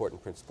was an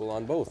important principle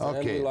on both, okay.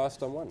 And we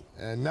lost on one.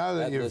 And now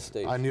that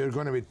you're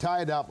going to be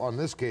tied up on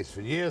this case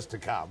for years to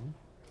come.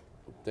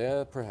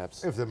 Yeah,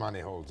 perhaps. If the money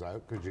holds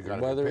out, because you got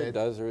to Whether be paid. it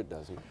does or it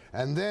doesn't.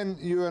 And then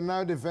you are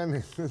now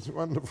defending this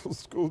wonderful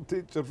school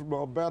teacher from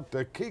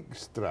Alberta,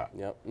 Keegstra.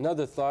 Yeah,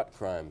 another thought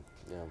crime.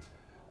 Yeah.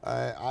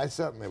 I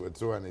certainly would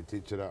throw any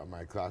teacher out of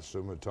my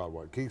classroom who taught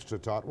what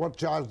Keegstra taught. What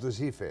charge does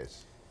he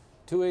face?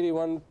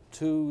 281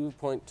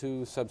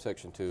 2.2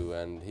 subsection 2,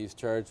 and he's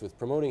charged with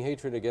promoting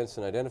hatred against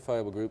an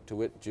identifiable group, to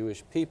wit,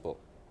 Jewish people.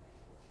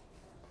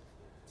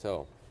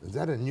 So. Is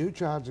that a new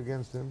charge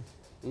against him?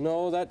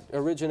 No, that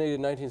originated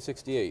in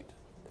 1968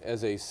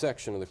 as a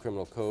section of the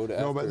criminal code.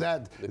 No, but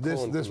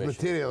this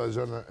material is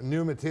on a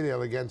new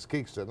material against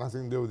Keegstra,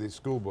 nothing to do with his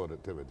school board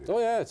activities. Oh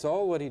yeah, it's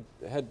all what he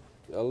had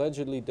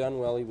allegedly done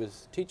while he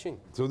was teaching.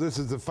 So this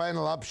is the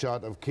final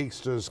upshot of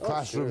Keegstra's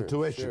classroom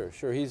tuition.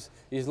 Sure. He's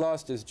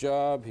lost his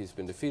job, he's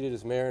been defeated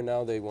as mayor,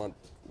 now they want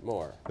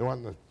more. They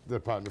want the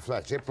pound in the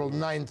flesh. April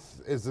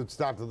 9th is the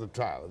start of the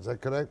trial, is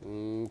that correct?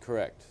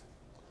 Correct.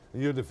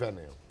 You're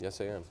defending him? Yes,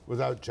 I am.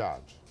 Without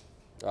charge?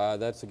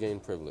 That's again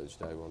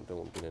privileged. I won't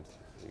get into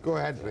it. Go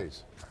ahead,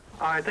 please.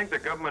 I think the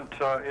government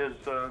is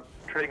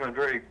trading on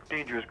very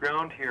dangerous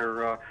ground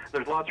here.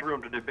 There's lots of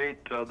room to debate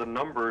the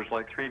numbers,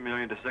 like 3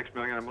 million to 6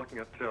 million. I'm looking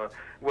at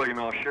William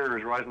L.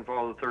 Shearer's Rise and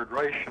Fall of the Third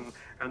Reich,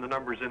 and the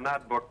numbers in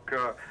that book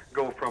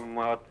go from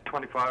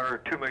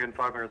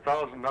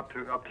 2,500,000 up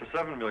to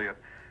 7 million.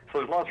 So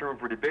there's lots of room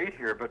for debate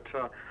here. But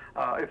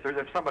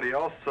if somebody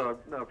else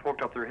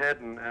poked up their head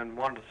and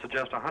wanted to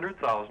suggest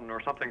 100,000 or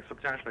something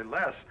substantially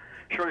less,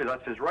 surely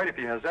that's his right if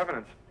he has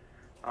evidence.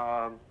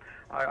 I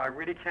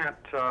really can't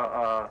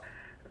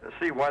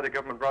see why the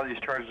government brought these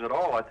charges at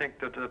all. I think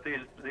that if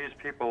these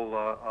people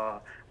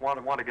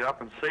want to get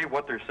up and say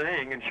what they're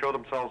saying and show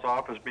themselves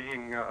off as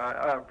being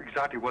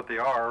exactly what they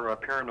are,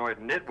 paranoid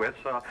nitwits,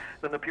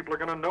 then the people are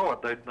going to know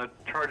it. The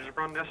charges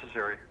are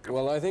unnecessary.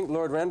 Well, I think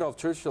Lord Randolph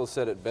Churchill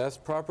said it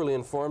best: properly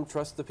informed,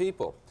 trust the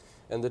people.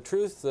 And the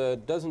truth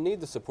doesn't need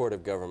the support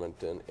of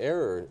government, and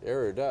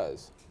error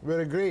does.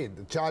 We're agreed.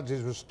 The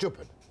charges were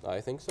stupid. I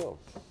think so.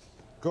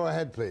 Go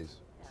ahead, please.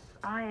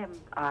 I am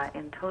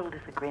in total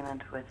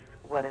disagreement with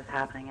what is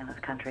happening in this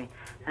country,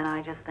 and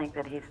I just think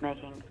that he's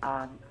making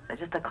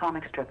just a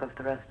comic strip of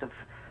for the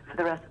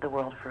rest of the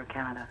world for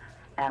Canada.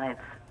 And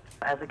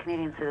as a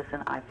Canadian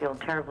citizen, I feel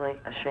terribly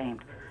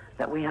ashamed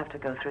that we have to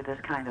go through this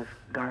kind of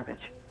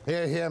garbage.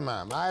 Here,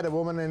 ma'am. I had a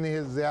woman in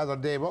here the other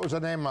day. What was her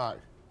name, Mark?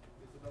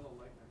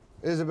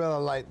 Isabella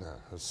Leitner,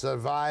 a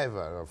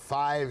survivor of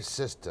 5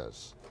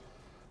 sisters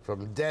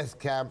from death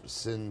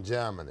camps in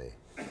Germany.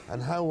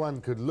 And how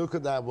one could look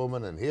at that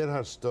woman and hear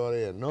her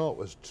story and know it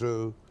was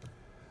true,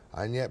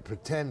 and yet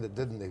pretend it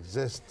didn't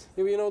exist.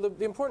 Yeah, you know,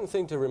 the important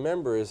thing to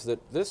remember is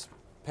that this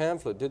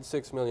pamphlet, Did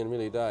 6 Million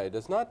Really Die?,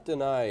 does not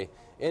deny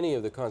any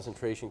of the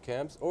concentration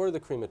camps or the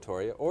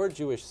crematoria or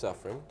Jewish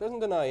suffering.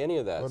 Doesn't deny any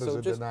of that. What does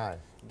it deny?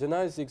 It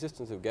denies the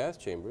existence of gas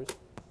chambers.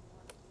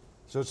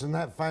 So it's in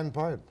that fine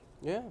point?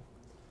 Yeah.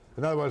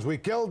 In other words, we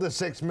killed the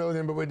 6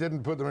 million, but we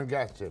didn't put them in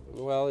gas chambers.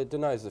 Well, it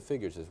denies the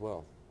figures as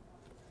well.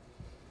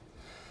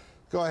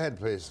 Go ahead,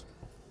 please.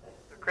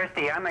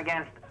 Christie, I'm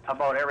against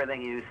about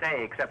everything you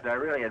say, except I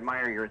really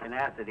admire your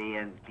tenacity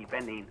in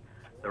defending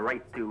the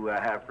right to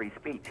have free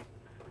speech.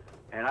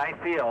 And I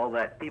feel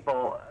that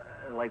people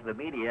like the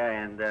media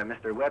and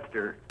Mr.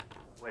 Webster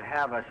would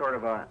have a sort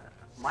of a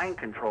mind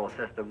control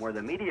system where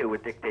the media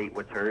would dictate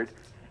what's heard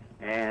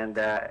and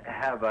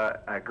have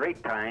a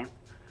great time,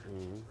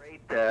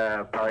 great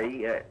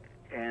party,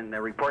 and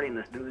reporting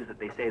this news that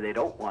they say they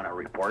don't want to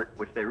report,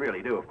 which they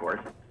really do, of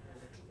course.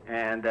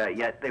 And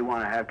yet they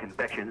want to have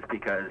convictions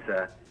because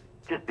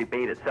just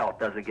debate itself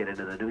doesn't get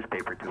into the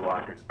newspaper too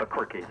often, but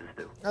court cases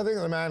do. I think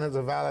the man has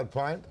a valid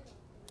point.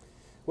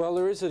 Well,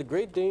 there is a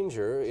great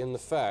danger in the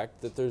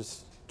fact that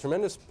there's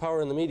tremendous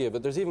power in the media,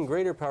 but there's even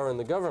greater power in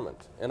the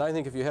government. And I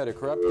think if you had a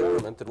corrupt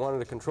government that wanted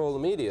to control the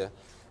media,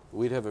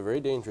 we'd have a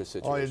very dangerous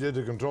situation. All you do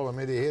to control the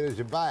media here is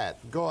you buy it.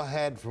 Go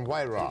ahead from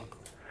White Rock.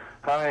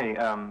 Hi,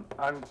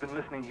 I've been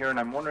listening here, and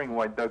I'm wondering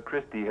why Doug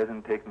Christie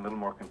hasn't taken a little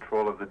more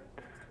control of the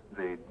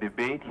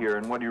debate here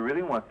and what he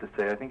really wants to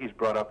say. I think he's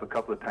brought up a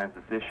couple of times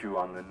this issue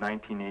on the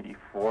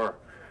 1984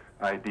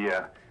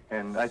 idea,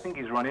 and I think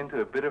he's run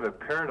into a bit of a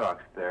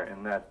paradox there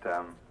in that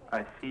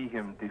I see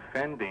him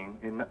defending,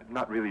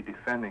 not really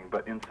defending,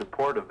 but in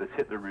support of this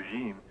Hitler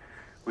regime,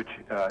 which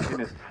in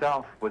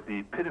itself was the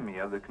epitome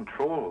of the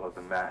control of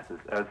the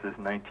masses, as this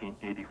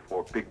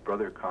 1984 Big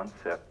Brother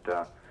concept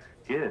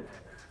is.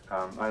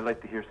 I'd like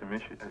to hear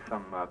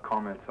some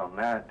comments on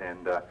that,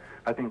 and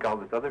I think all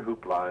this other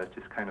hoopla is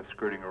just kind of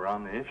skirting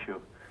around the issue.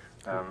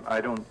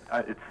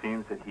 It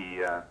seems that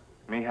he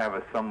may have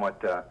a somewhat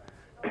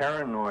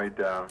paranoid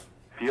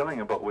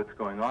feeling about what's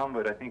going on,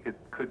 but I think it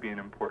could be an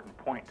important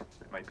point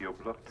that might be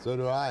overlooked. So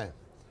do I.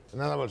 In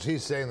other words,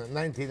 he's saying that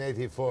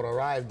 1984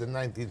 arrived in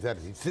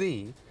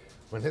 1933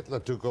 when Hitler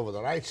took over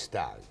the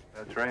Reichstag.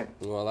 That's right.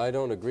 Well, I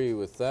don't agree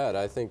with that.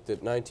 I think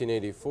that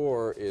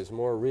 1984 is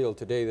more real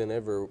today than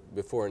ever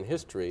before in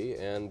history,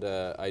 and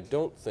I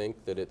don't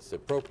think that it's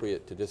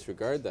appropriate to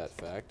disregard that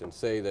fact and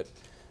say that,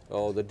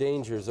 oh, the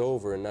danger's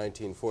over in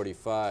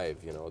 1945,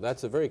 you know.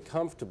 That's a very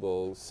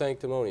comfortable,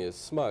 sanctimonious,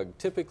 smug,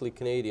 typically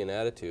Canadian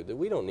attitude that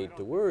we don't need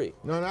to worry.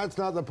 No, that's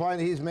not the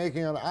point he's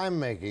making or I'm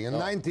making.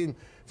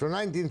 From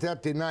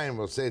 1939,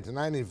 we'll say, to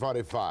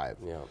 1945,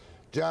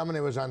 Germany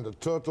was under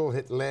total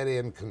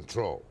Hitlerian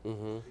control,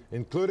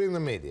 including the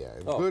media,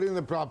 including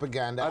the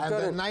propaganda, and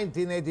that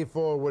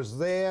 1984 was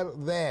there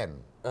then.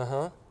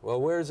 Well,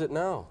 where is it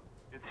now?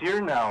 It's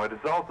here now. It is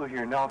also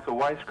here now, so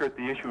why skirt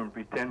the issue and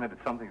pretend that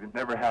it's something that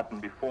never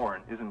happened before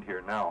and isn't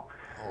here now?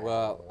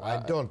 Well, I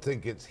don't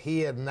think it's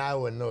here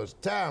now in those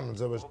terms.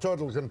 There was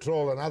total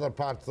control in other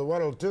parts of the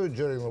world, too,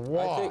 during the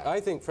war. I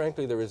think,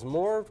 frankly, there is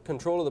more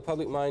control of the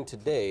public mind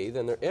today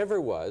than there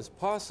ever was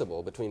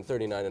possible between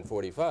 39 and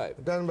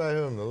 45. Done by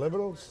whom? The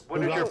Liberals?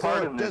 What is your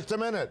part in this? Just a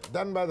minute.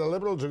 Done by the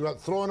Liberals who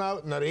got thrown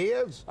out in their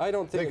ears? I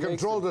don't think they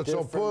controlled it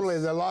so poorly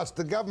they lost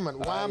the government.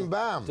 Wham,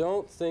 bam. I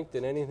don't think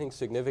that anything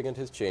significant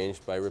has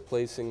changed by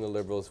replacing the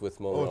Liberals with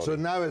Mulroney. Oh, so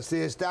now it's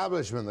the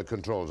establishment that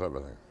controls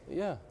everything?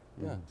 Yeah,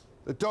 yeah.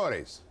 The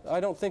Tories? I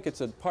don't think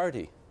it's a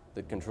party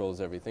that controls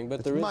everything,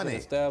 but there is money. an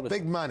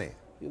establishment. Big money.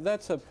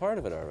 That's a part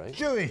of it, all right.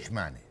 Jewish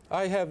money.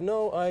 I have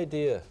no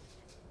idea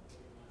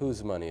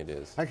whose money it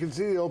is. I can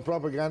see the old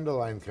propaganda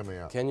line coming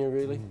up. Can you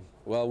really?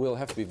 Well, we'll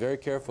have to be very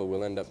careful.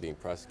 We'll end up being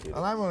prosecuted.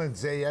 Well, I'm willing to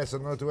say yes or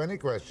no to any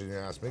question you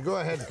ask me. Go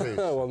ahead, please.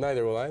 Well,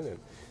 neither will I then.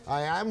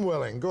 I am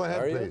willing. Go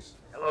ahead, please.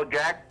 Hello,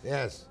 Jack.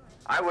 Yes.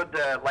 I would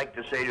like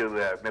to say to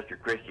Mr.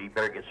 Christie, he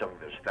better get some of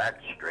his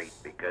facts straight,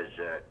 because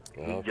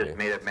he just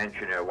made a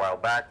mention a while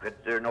back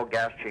that there are no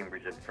gas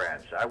chambers in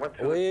France. I went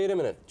through Wait a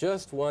minute.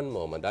 Just one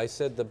moment. I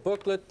said the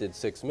booklet, Did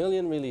 6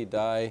 Million Really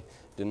Die?,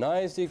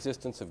 denies the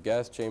existence of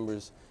gas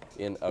chambers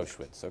in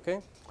Auschwitz, okay?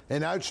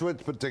 In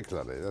Auschwitz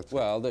particularly. That's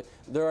well,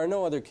 there are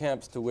no other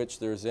camps to which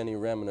there's any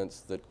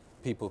remnants that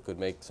people could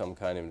make some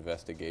kind of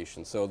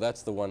investigation. So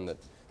that's the one that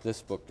this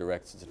book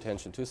directs its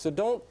attention to. So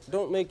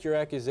don't make your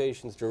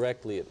accusations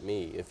directly at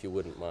me, if you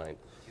wouldn't mind.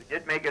 You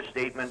did make a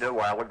statement a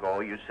while ago.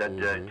 You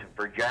said,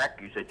 for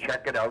Jack, you said,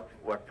 check it out.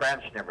 Well,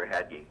 France never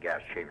had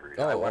gas chambers.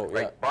 I went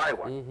right by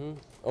one.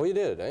 Oh, you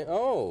did, eh?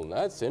 Oh,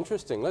 that's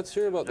interesting. Let's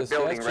hear about this gas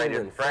chamber. A building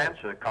right in France,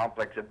 a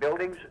complex of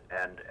buildings,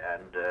 and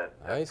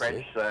a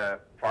French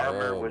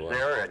farmer was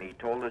there, and he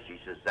told us, he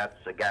says,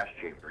 that's a gas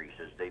chamber. He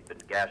says, they've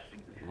been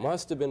gassing.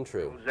 Must have been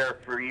true. It was there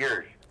for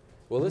years.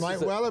 Well, this might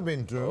well have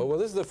been true. Oh, well,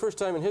 this is the first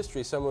time in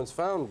history someone's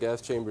found gas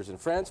chambers in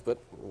France, but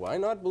why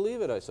not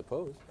believe it, I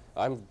suppose?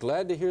 I'm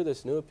glad to hear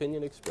this new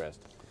opinion expressed.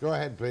 Go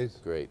ahead, please.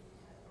 Great.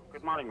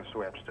 Good morning, Mr.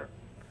 Webster.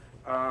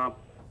 I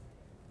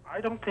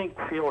don't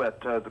feel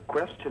that the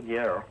question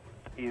here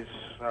is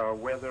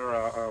whether...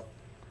 Oh,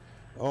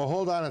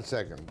 hold on a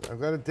second.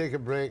 I've got to take a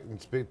break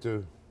and speak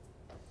to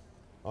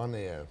on the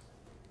air.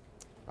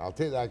 I'll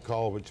take that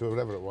call,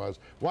 whatever it was.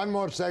 One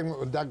more segment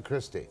with Doug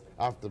Christie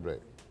after the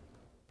break.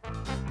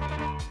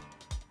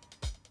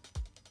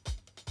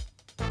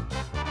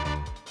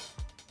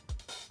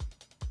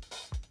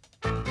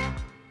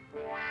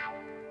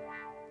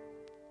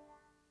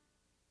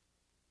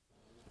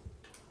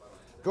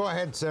 Go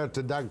ahead, sir,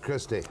 to Doug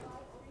Christie.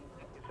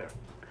 Yes,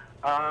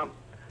 sir.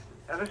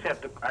 As I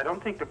said, I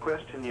don't think the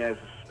question is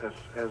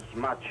as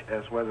much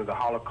as whether the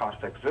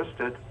Holocaust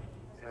existed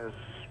as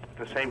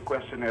the same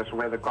question as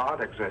whether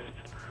God exists.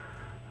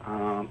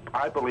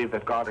 I believe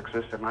that God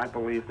exists, and I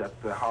believe that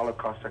the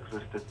Holocaust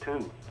existed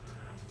too.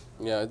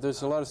 Yeah,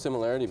 there's a lot of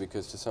similarity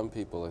because to some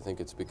people I think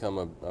it's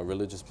become a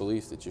religious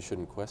belief that you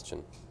shouldn't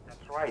question.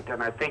 That's right,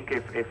 and I think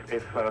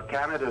if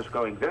Canada's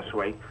going this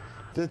way...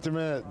 Just a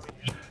minute.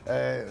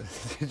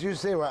 Did you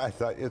say what I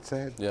thought you'd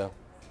said? Yeah.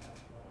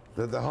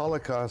 That the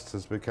Holocaust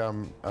has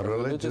become a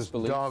religious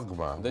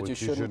dogma that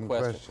which you shouldn't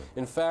question.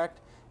 In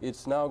fact,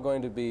 it's now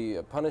going to be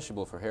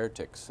punishable for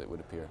heretics, it would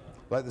appear.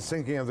 Like the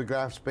sinking of the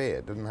Graf Spee,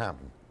 it didn't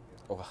happen.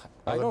 Oh,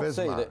 I don't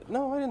say that.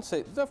 No, I didn't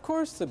say. Of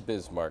course the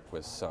Bismarck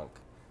was sunk.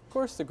 Of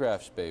course the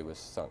Graf Spee was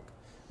sunk.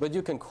 But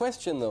you can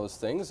question those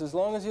things as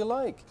long as you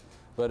like.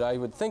 But I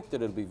would think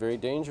that it would be very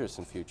dangerous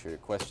in future to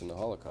question the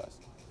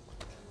Holocaust.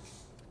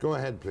 Go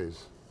ahead,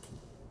 please.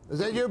 Is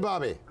that you,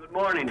 Bobby? Good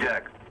morning,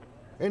 Jack.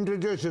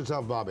 Introduce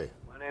yourself, Bobby.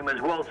 My name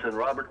is Wilson,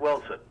 Robert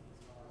Wilson.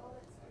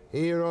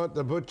 He wrote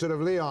The Butcher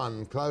of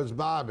Leon, Klaus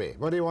Barbie.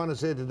 What do you want to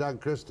say to Doug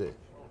Christie?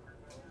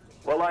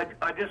 Well, I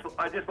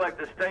just like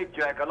to state,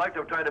 Jack, I'd like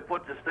to try to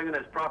put this thing in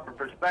its proper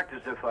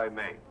perspectives, if I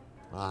may.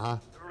 Uh-huh.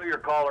 Earlier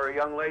caller, a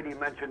young lady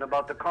mentioned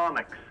about the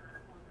comics.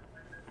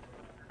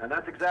 And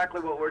that's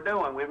exactly what we're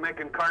doing. We're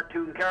making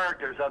cartoon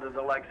characters out of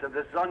the likes of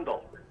this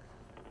Zundel.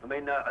 I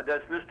mean,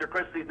 does Mr.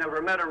 Christie's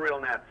never met a real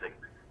Nazi?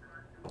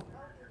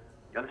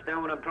 You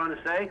understand what I'm trying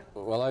to say?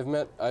 Well,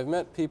 I've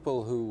met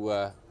people who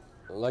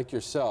like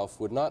yourself,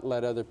 would not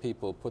let other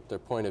people put their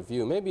point of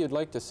view. Maybe you'd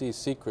like to see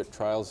secret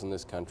trials in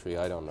this country.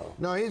 I don't know.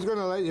 No, he's going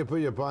to let you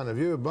put your point of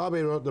view.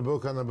 Bobby wrote the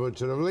book on the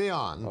Butcher of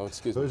Leon. Oh,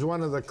 excuse me. Who's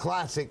one of the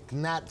classic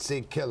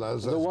Nazi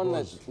killers. The one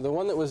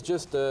that was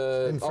just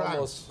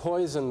almost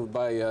poisoned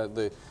by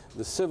the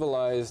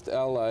civilized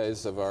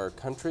allies of our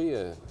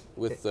country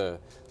with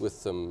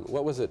some,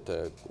 what was it?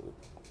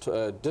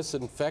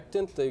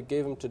 Disinfectant they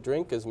gave him to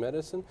drink as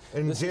medicine.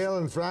 In jail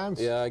in France?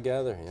 Yeah, I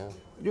gather, yeah.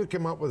 You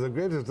came up with the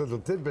greatest little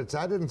tidbits.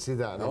 I didn't see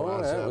that in the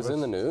last it was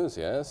in the news,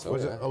 yes.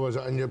 Was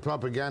it in your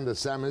propaganda,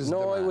 Sam?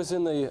 No, it was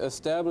in the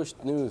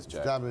established news,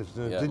 Jack. Established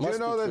news. Yeah, Did you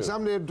know that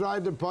somebody had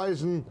tried to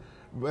poison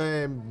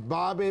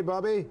Bobby?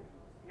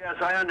 Yes,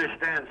 I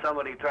understand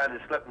somebody tried to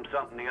slip him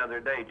something the other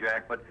day,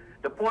 Jack, but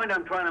the point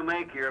I'm trying to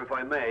make here, if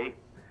I may,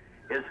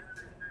 is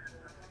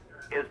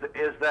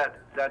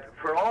that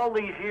for all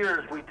these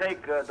years we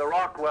take the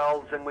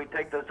Rockwells and we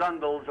take the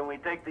Zundels and we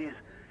take these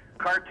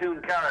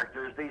cartoon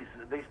characters,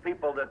 these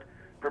people that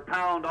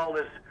propound all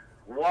this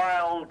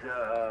wild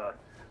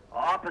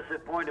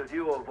opposite point of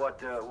view of what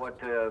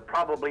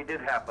probably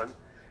did happen,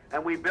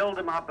 and we build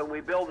them up and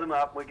we build them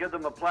up, we give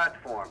them a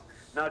platform.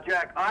 Now,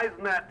 Jack, I've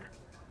met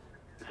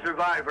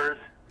survivors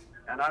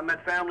and I've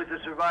met families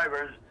of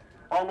survivors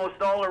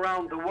almost all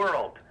around the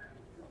world.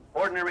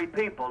 Ordinary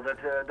people that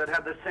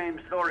have the same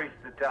stories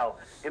to tell.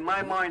 In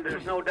my mind,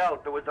 there's no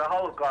doubt there was a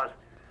Holocaust,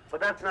 but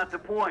that's not the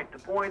point. The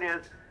point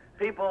is,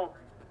 people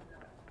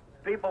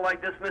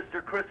like this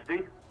Mr.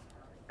 Christie,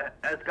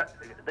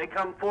 they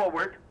come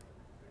forward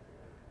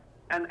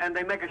and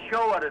they make a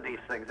show out of these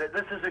things.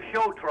 This is a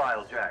show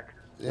trial, Jack.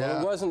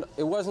 Yeah. Well,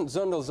 it wasn't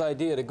Zundel's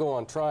idea to go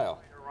on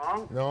trial.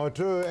 Wrong? No,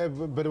 true,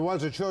 but it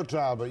was a show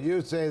trial, but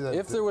you say that...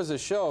 If there was a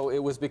show, it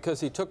was because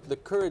he took the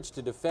courage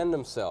to defend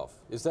himself.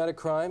 Is that a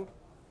crime?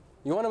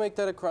 You want to make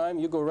that a crime?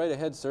 You go right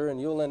ahead, sir,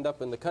 and you'll end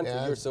up in the country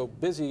you're so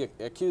busy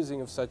accusing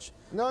of such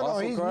No,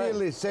 he's crime.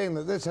 merely saying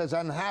that this has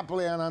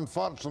unhappily and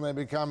unfortunately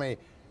become a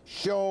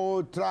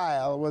show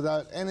trial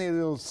without any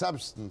real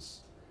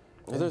substance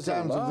in terms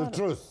of the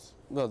truth.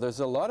 Well, there's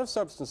a lot of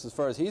substance as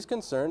far as he's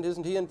concerned.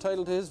 Isn't he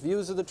entitled to his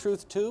views of the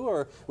truth, too?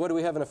 Or what, do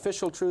we have an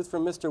official truth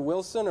from Mr.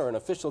 Wilson or an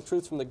official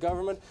truth from the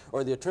government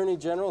or the Attorney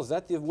General? Is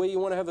that the way you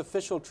want to have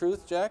official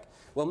truth, Jack?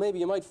 Well, maybe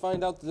you might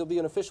find out that there'll be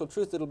an official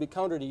truth that'll be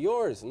counter to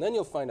yours, and then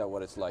you'll find out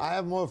what it's like. I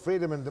have more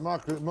freedom and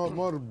democracy,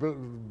 more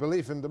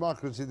belief in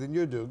democracy than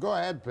you do. Go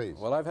ahead, please.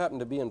 Well, I've happened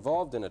to be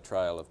involved in a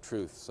trial of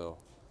truth, so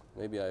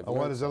maybe I've And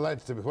what is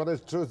alleged to be? What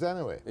is truth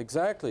anyway?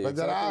 Exactly. But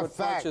there are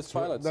facts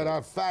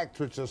facts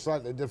which are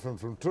slightly different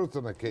from truth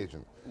on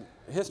occasion.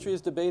 History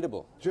is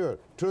debatable. Sure.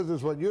 Truth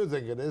is what you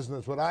think it is, and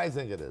it's what I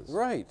think it is.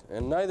 Right,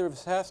 and neither of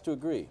us has to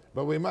agree.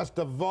 But we must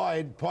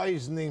avoid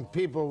poisoning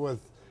people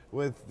with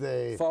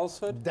the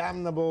falsehood,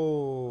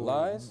 damnable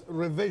lies,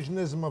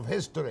 revisionism of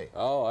history.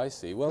 Oh, I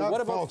see. Well,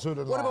 what about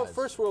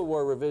First World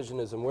War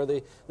revisionism, where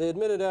they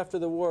admitted after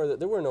the war that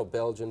there were no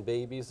Belgian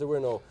babies, there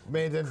were no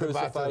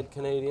crucified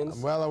Canadians?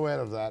 I'm well aware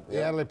of that.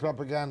 The early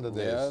propaganda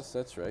days. Yes,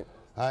 that's right.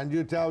 And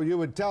you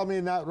would tell me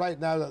right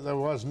now that there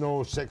was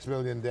no 6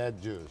 million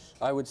dead Jews.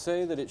 I would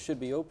say that it should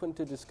be open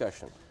to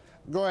discussion.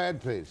 Go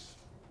ahead, please.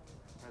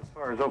 As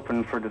far as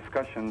open for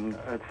discussion,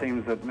 it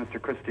seems that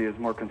Mr. Christie is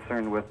more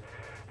concerned with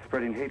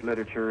spreading hate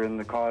literature in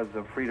the cause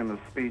of freedom of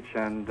speech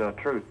and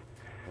truth.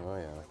 Oh,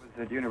 yeah. I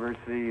was at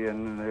university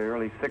in the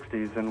early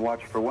 60s and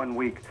watched for 1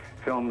 week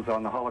films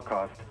on the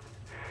Holocaust.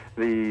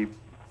 The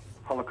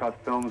Holocaust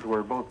films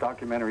were both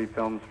documentary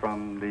films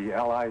from the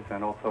Allies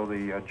and also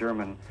the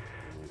German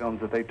films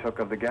that they took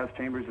of the gas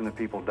chambers and the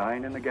people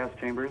dying in the gas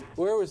chambers.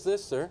 Where was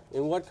this, sir?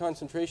 In what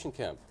concentration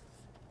camp?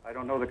 I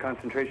don't know the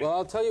concentration. Well,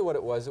 I'll tell you what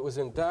it was. It was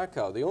in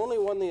Dachau. The only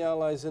one the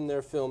Allies in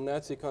their film,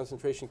 Nazi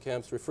concentration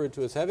camps, referred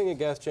to as having a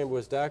gas chamber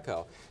was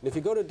Dachau. And if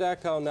you go to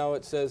Dachau now,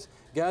 it says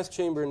gas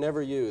chamber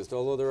never used,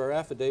 although there are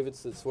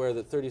affidavits that swear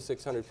that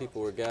 3,600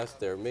 people were gassed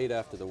there, made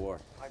after the war.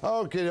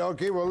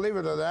 Okay, we'll leave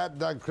it at that,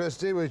 Doug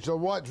Christie. We shall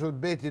watch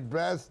with bated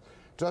breath.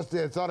 Trust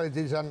the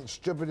authorities aren't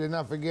stupid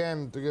enough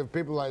again to give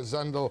people like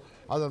Zundel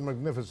other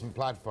magnificent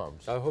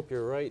platforms. I hope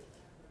you're right.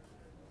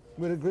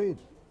 We're agreed.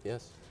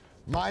 Yes.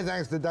 My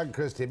thanks to Doug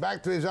Christie.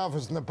 Back to his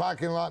office in the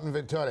parking lot in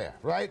Victoria,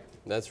 right?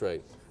 That's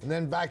right. And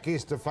then back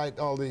east to fight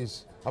all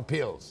these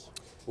appeals.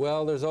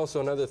 Well, there's also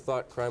another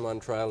thought crime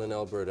on trial in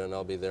Alberta, and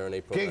I'll be there on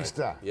April 9th.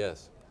 Keegstra.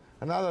 Yes.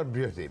 Another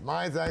beauty.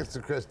 My thanks to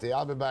Christie.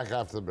 I'll be back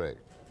after the break.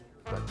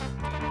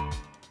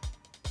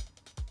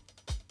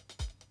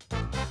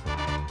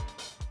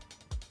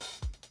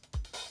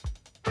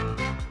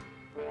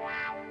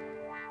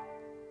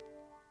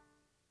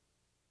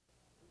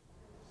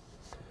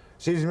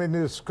 She's been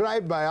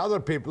described by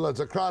other people as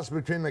a cross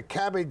between the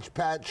Cabbage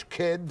Patch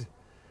Kid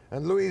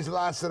and Louise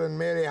Lasser and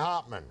Mary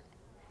Hartman.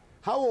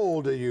 How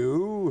old are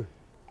you?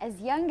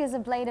 As young as a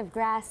blade of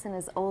grass and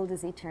as old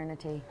as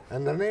eternity.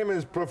 And her name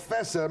is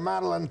Professor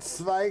Marilyn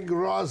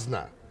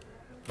Rossner.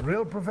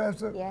 Real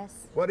professor?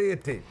 Yes. What do you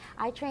teach?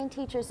 I train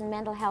teachers and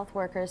mental health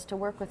workers to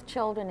work with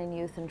children and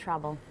youth in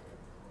trouble.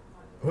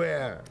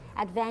 Where?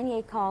 At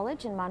Vanier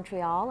College in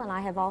Montreal, and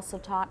I have also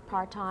taught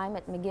part-time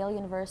at McGill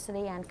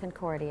University and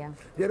Concordia.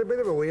 You're a bit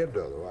of a weirdo,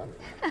 though, aren't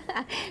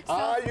you?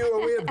 Are you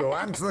a weirdo?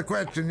 Answer the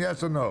question,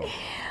 yes or no.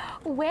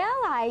 Well,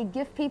 I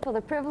give people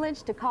the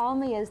privilege to call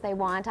me as they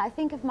want. I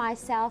think of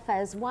myself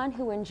as one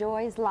who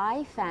enjoys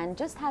life and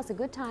just has a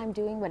good time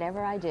doing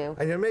whatever I do.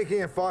 And you're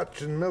making a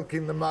fortune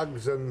milking the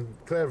mugs and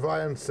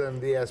clairvoyance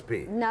and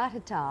ESP? Not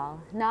at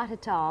all. Not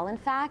at all. In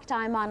fact,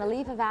 I'm on a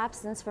leave of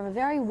absence from a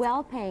very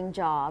well-paying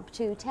job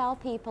to tell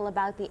people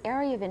about the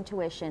area of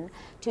intuition,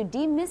 to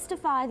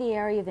demystify the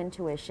area of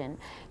intuition,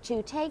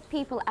 to take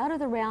people out of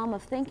the realm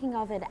of thinking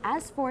of it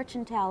as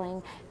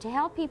fortune-telling, to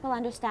help people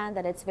understand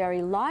that it's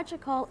very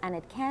logical and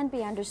it can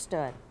be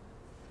understood.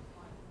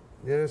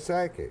 You're a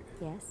psychic?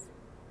 Yes.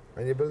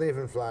 And you believe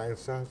in flying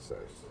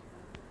saucers?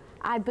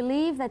 I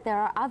believe that there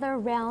are other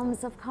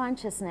realms of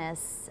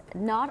consciousness,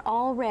 not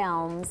all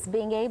realms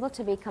being able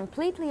to be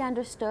completely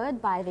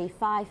understood by the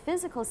 5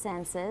 physical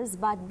senses,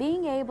 but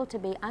being able to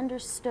be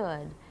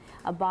understood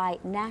by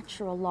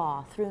natural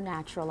law, through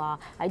natural law.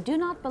 I do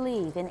not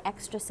believe in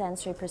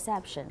extrasensory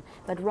perception,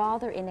 but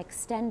rather in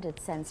extended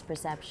sense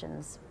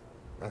perceptions.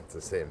 That's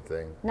the same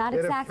thing. Not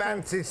You're exactly. a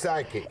fancy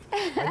psychic,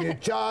 and you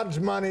charge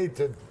money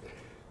to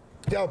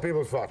tell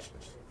people's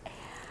fortunes.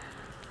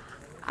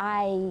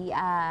 I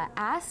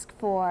ask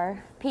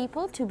for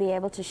people to be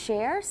able to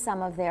share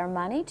some of their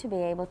money, to be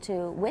able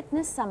to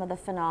witness some of the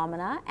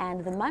phenomena,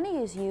 and the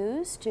money is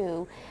used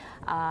to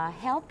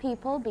help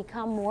people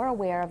become more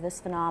aware of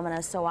this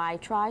phenomena. So I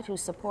try to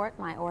support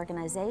my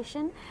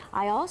organization.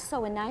 I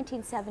also, in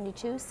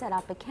 1972, set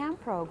up a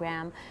camp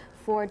program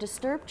for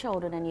disturbed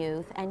children and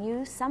youth, and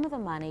use some of the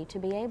money to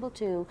be able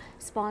to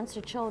sponsor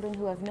children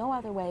who have no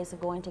other ways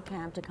of going to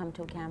camp to come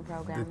to a camp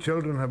program. Do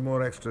children have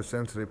more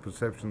extrasensory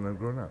perception than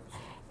grown-ups?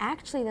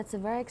 Actually, that's a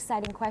very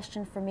exciting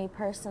question for me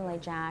personally,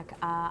 Jack.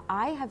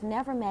 I have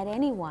never met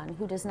anyone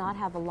who does not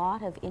have a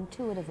lot of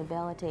intuitive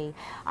ability.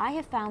 I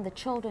have found that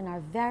children are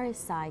very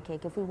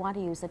psychic, if we want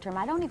to use the term.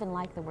 I don't even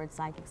like the word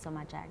psychic so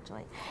much,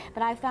 actually.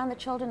 But I found that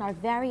children are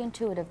very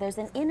intuitive. There's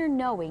an inner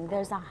knowing,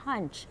 there's a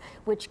hunch,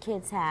 which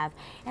kids have.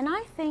 And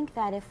I think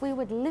that if we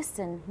would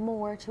listen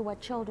more to what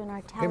children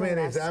are telling us... Give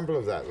me an example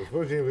of that.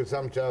 Supposing you've got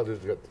some child who's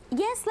got...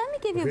 Yes, let me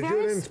give you a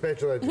very... You're in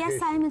special education.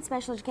 Yes, I am in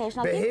special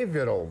education.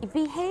 Behavioral.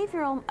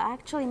 Behavioral.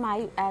 Actually,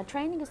 my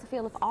training is the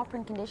field of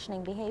operant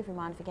conditioning, behavior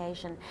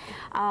modification.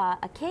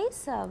 A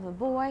case of a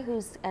boy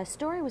whose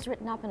story was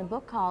written up in a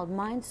book called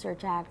Mind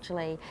Search,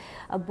 actually.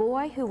 A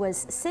boy who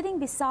was sitting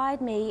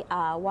beside me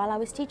while I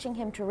was teaching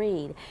him to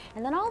read.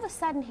 And then all of a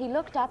sudden he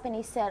looked up and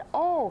he said,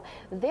 "Oh,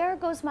 there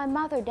goes my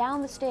mother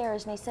down the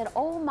stairs." And he said,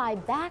 "Oh, my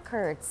back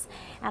hurts."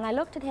 And I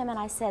looked at him and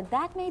I said,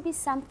 "That may be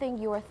something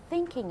you're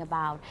thinking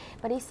about."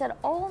 But he said,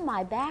 "Oh,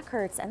 my back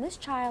hurts." And this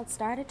child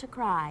started to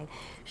cry.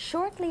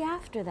 Shortly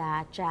after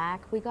that,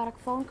 Jack, we got a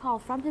phone call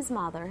from his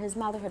mother. His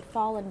mother had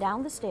fallen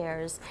down the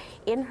stairs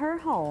in her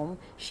home.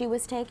 She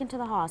was taken to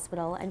the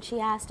hospital, and she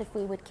asked if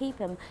we would keep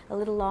him a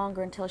little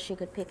longer until she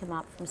could pick him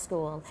up from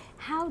school.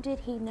 How did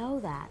he know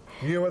that?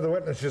 You were the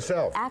witness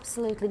yourself?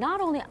 Absolutely. Not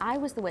only I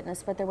was the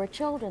witness, but there were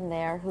children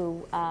there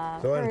who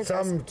So in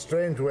some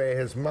strange way,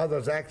 his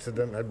mother's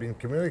accident had been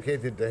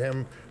communicated to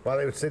him while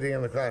he was sitting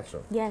in the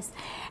classroom? Yes.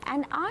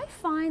 And I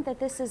find that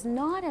this is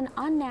not an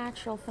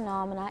unnatural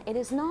phenomena. It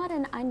is not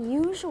an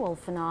unusual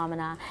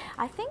phenomena.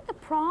 I think the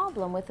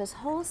problem with this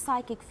whole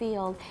psychic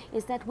field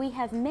is that we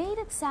have made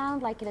it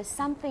sound like it is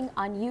something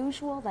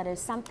unusual, that it is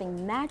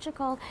something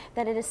magical,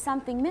 that it is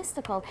something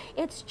mystical.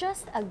 It's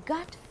just a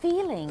gut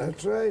feeling.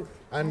 That's right.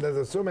 And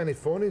there's so many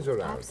phonies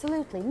around.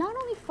 Absolutely. Not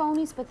only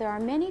phonies, but there are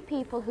many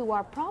people who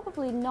are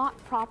probably not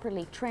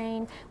properly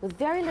trained, with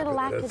very little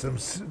active...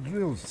 There's some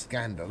real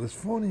scandalous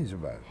phonies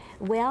about.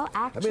 Well,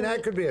 actually... I mean, I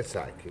could be a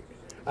psychic.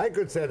 I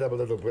could set up a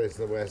little place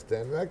in the West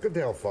End, and I could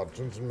tell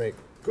fortunes and make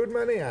good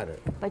money at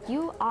it. But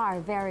you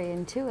are very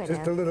intuitive.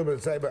 Just a little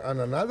bit psychic. But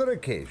on another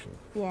occasion...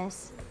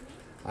 Yes.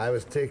 I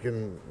was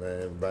taken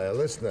by a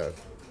listener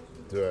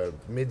to a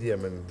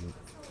medium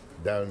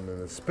down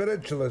in a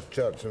spiritualist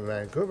church in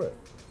Vancouver.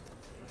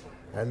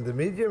 And the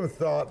medium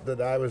thought that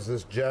I was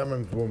this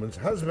German woman's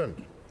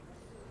husband.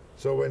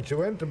 So when she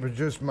went to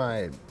produce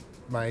my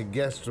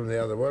guest from the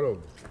other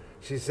world,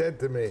 she said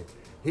to me,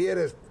 "Here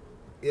is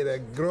a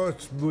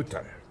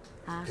Großmutter."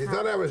 She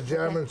thought I was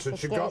German, so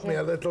she got me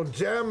a little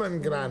German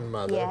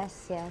grandmother.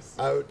 Yes, yes.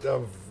 Out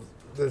of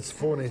this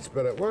phony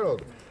spirit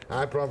world.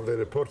 I promptly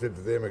reported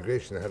to the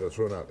immigration and had her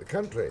thrown out of the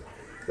country.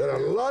 There are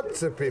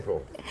lots of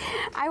people.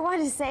 I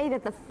want to say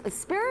that the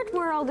spirit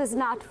world is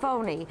not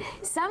phony.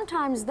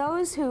 Sometimes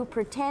those who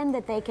pretend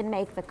that they can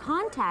make the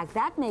contact,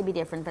 that may be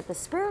different, but the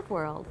spirit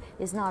world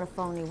is not a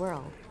phony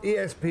world.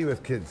 ESP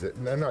with kids,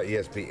 no, not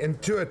ESP,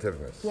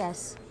 intuitiveness.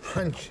 Yes.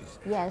 Hunches.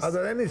 Yes. Are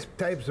there any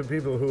types of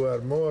people who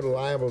are more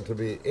liable to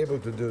be able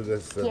to do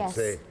this than, yes.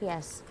 say,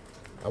 yes.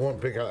 I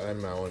won't pick out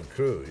in my own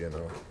crew, you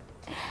know?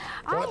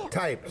 What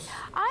types?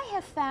 I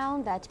have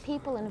found that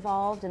people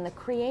involved in the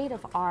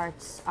creative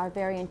arts are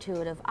very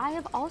intuitive. I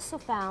have also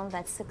found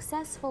that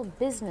successful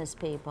business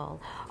people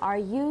are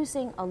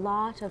using a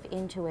lot of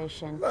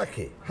intuition.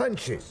 Lucky.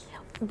 Hunches.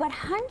 But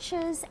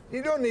hunches...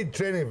 You don't need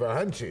training for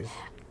hunches.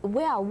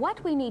 Well,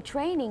 what we need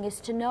training is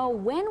to know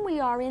when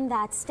we are in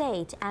that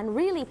state and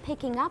really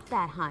picking up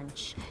that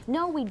hunch.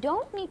 No, we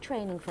don't need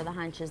training for the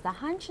hunches. The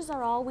hunches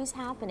are always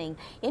happening.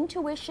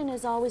 Intuition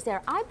is always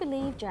there. I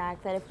believe,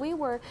 Jack, that if we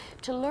were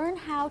to learn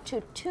how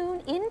to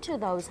tune into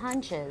those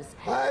hunches...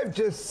 I've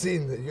just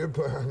seen that you're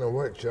putting on a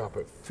workshop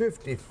at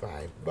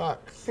 $55.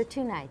 For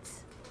 2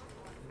 nights.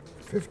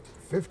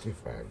 $55?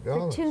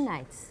 For 2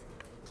 nighs.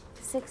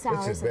 6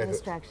 hours of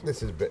instruction.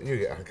 This is better. You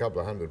get a couple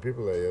of hundred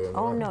people there.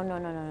 Oh,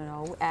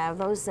 no.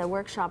 Those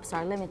workshops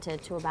are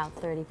limited to about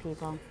 30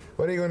 people.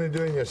 What are you going to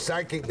do in your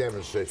psychic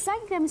demonstration?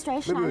 Psychic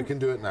demonstration. Maybe we can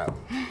do it now.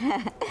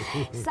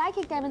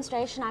 Psychic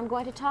demonstration, I'm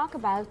going to talk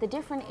about the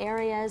different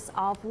areas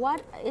of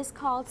what is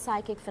called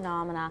psychic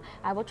phenomena.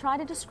 I will try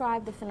to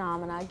describe the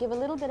phenomena, give a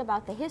little bit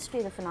about the history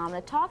of the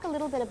phenomena, talk a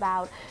little bit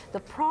about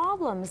the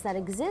problems that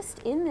exist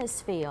in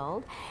this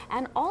field,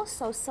 and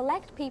also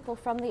select people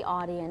from the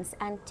audience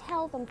and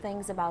tell them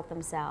things about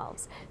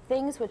themselves,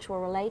 things which will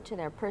relate to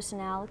their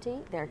personality,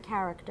 their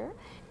character,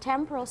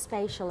 temporal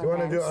spatial events. Do you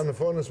want to do it on the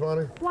phone this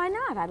morning? Why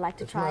not? I'd like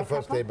to try a couple.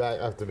 It's my first day back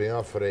after being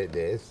off for 8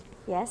 days.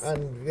 Yes.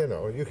 And, you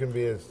know, you can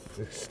be as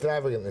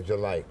extravagant as you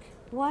like.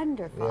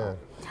 Wonderful. Yeah.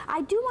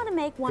 I do want to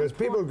make one point.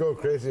 Because people go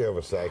crazy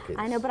over psychics.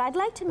 I know, but I'd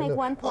like to make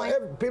one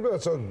point. People are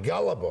so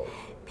gullible.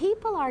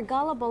 People are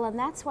gullible, and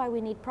that's why we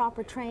need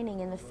proper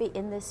training in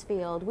this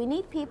field. We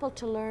need people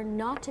to learn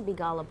not to be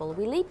gullible.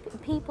 We need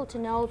people to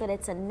know that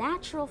it's a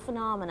natural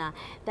phenomena,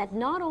 that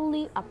not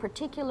only a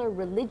particular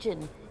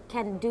religion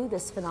can do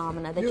this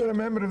phenomena. You're a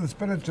member of the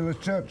Spiritualist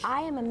Church.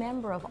 I am a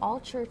member of all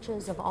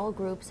churches, of all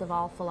groups, of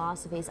all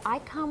philosophies. I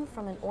come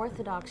from an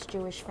Orthodox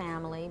Jewish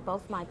family.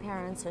 Both my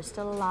parents are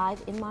still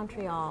alive in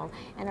Montreal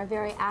and are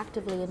very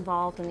actively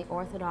involved in the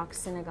Orthodox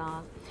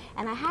synagogue.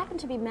 And I happen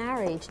to be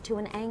married to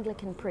an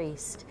Anglican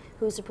priest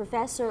who's a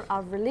professor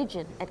of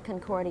religion at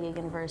Concordia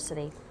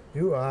University.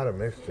 You are a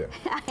mixture.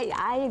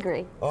 I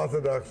agree.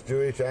 Orthodox,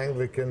 Jewish,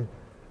 Anglican,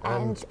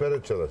 and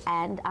spiritualist.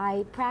 And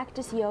I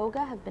practice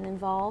yoga, have been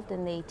involved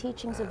in the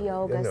teachings of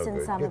yoga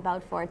since I'm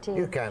about 14.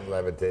 You can't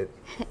levitate.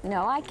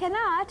 No, I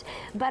cannot,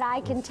 but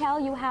I can tell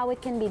you how it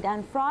can be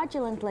done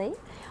fraudulently.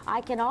 I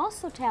can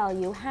also tell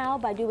you how,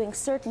 by doing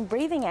certain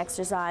breathing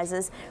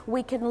exercises,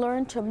 we can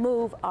learn to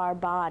move our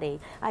body.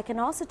 I can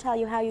also tell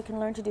you how you can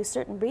learn to do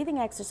certain breathing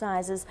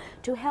exercises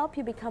to help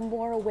you become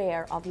more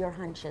aware of your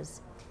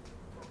hunches.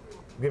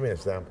 Give me a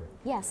sample.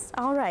 Yes,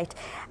 all right.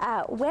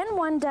 When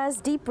one does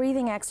deep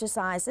breathing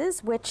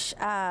exercises, which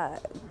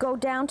go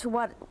down to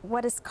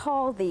what is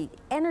called the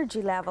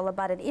energy level,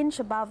 about 1 inch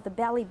above the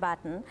belly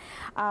button,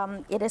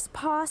 it is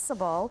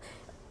possible,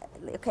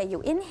 okay,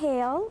 you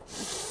inhale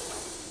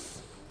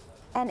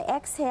and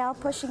exhale,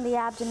 pushing the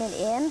abdomen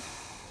in,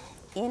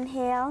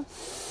 inhale,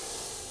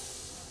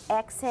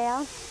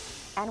 exhale,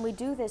 and we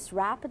do this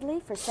rapidly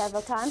for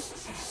several times.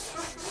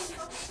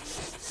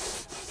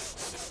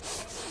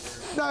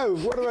 No,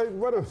 what am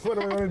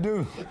I going to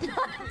do?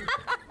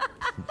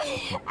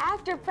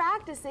 After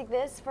practicing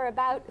this for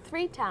about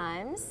 3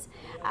 times,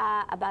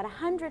 about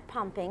 100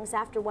 pumpings,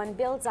 after one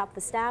builds up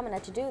the stamina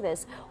to do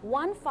this,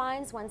 one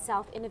finds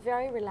oneself in a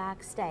very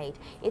relaxed state.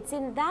 It's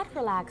in that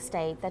relaxed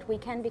state that we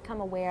can become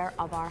aware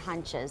of our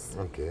hunches.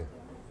 Okay.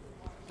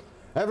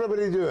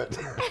 Everybody do it.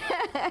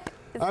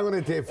 I'm going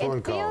to take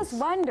phone calls. It feels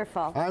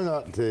wonderful. I'm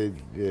not...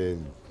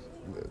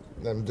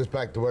 I'm just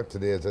back to work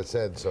today, as I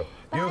said, so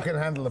you can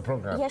handle the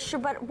program. Yes, sure,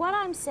 but what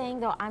I'm saying,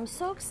 though, I'm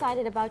so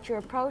excited about your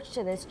approach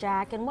to this,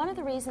 Jack, and one of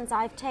the reasons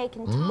I've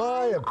taken time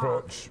My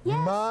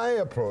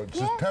approach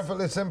is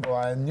perfectly simple.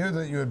 I knew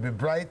that you would be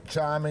bright,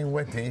 charming,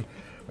 witty,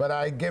 but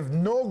I give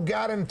no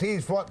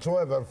guarantees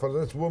whatsoever for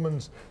this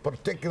woman's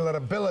particular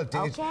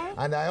abilities,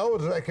 and I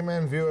always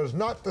recommend viewers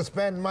not to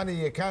spend money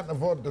you can't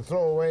afford to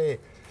throw away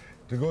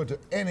to go to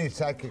any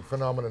psychic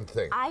phenomenon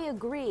thing. I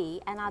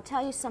agree, and I'll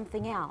tell you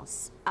something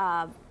else.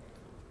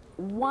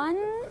 One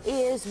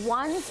is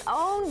one's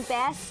own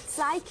best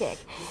psychic,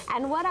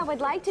 and what I would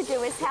like to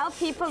do is help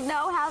people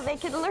know how they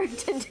can learn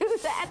to do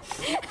that.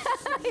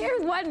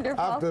 You're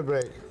wonderful. After the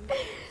break.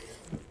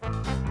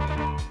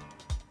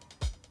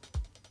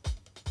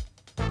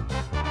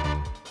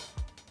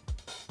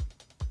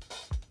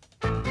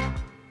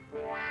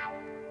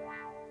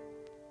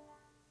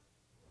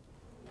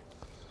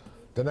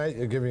 Tonight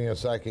you're giving a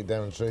psychic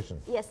demonstration.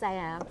 Yes, I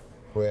am.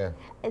 Where?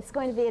 It's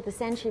going to be at the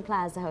Century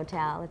Plaza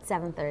Hotel at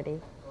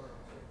 7:30.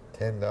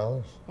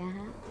 $10?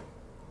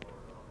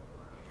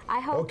 I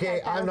hope.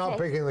 Okay, I'm not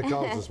picking the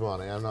calls this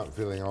morning. I'm not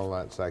feeling all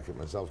that psychic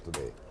myself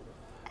today.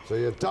 So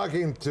you're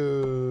talking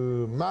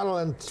to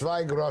Marilyn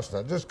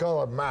Rossner. Just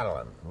call her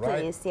Marilyn,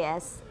 right? Please,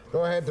 yes.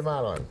 Go ahead to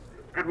Marilyn.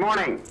 Good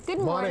morning. Good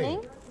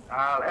morning.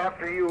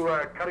 After you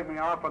cutting me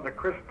off on the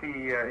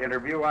Christie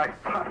interview, I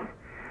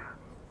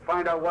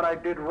find out what I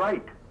did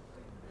right.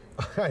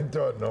 I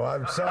don't know.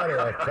 I'm sorry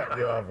I cut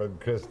you off on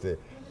Christie.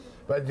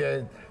 But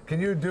can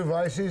you do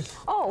voices?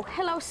 Oh,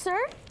 hello, sir.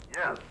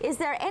 Yes. Is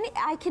there any,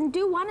 I can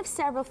do one of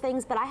several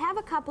things, but I have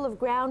a couple of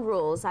ground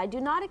rules. I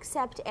do not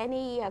accept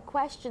any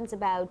questions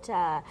about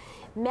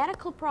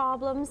medical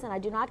problems, and I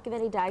do not give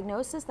any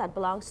diagnosis. That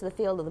belongs to the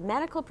field of the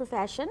medical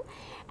profession.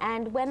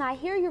 And when I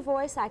hear your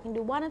voice, I can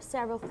do one of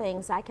several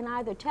things. I can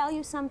either tell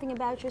you something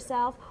about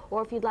yourself,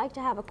 or if you'd like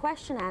to have a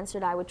question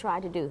answered, I would try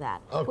to do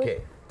that.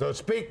 Okay, so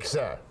speak,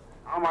 sir.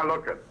 How am I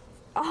looking?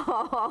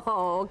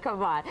 Oh,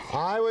 come on.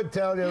 I would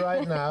tell you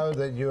right now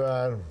that you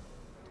are...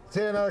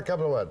 Say another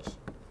couple of words.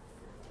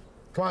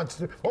 Come on,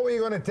 what were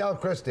you going to tell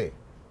Christie?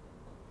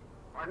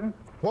 Pardon?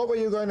 What were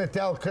you going to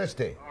tell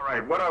Christie? All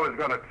right, what I was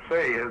going to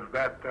say is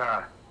that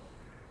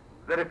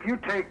that if you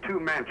take two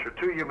men, or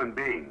two human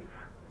beings,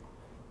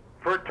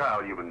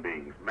 fertile human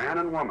beings, man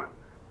and woman,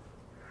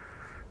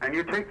 and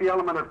you take the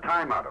element of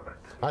time out of it.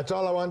 That's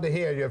all I wanted to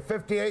hear. You're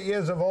 58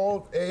 years of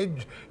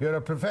age, you're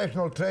a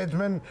professional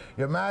tradesman,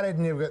 you're married,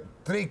 and you've got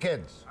 3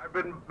 kids. I've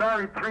been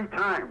married 3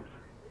 times.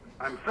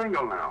 I'm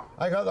single now.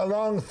 I got the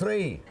wrong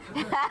 3.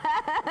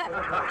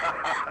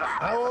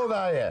 How old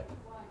are you?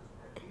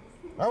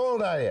 How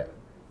old are you?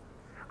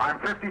 I'm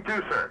 52,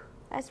 sir.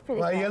 That's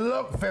pretty Well, good. you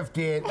look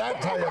 58.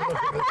 That's how you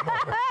look at this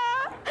moment.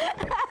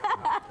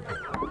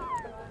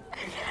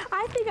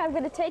 I think I'm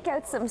going to take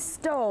out some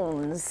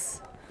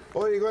stones.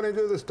 Oh, you're going to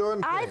do the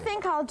stone thing? I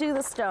think I'll do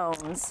the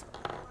stones.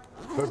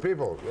 For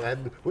people.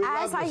 And we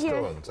love the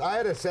stones. I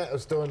had a set of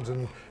stones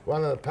and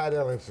one of the Pat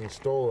Ellington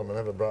stole them and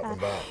never brought them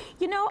back.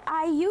 You know,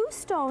 I use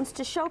stones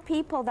to show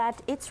people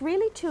that it's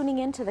really tuning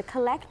into the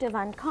collective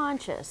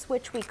unconscious,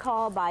 which we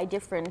call by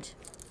different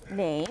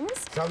names.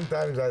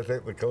 Sometimes I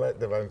think the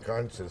collective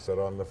unconscious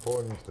are on the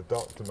phones to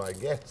talk to my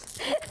guests.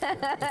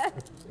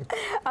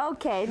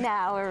 Okay,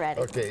 now we're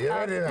ready. Okay, you're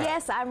ready now?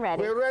 Yes, I'm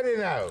ready. We're ready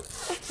now.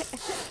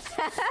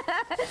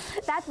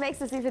 That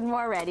makes us even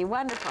more ready.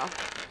 Wonderful.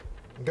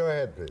 Go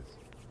ahead, please.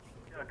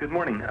 Good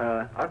morning.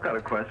 I've got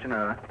a question.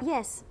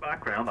 Yes.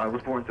 Background. I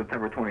was born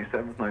September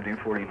 27th,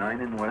 1949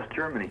 in West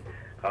Germany.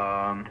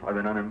 I've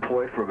been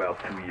unemployed for about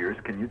 2 years.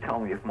 Can you tell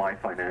me if my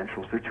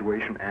financial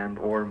situation and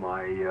or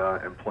my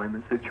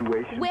employment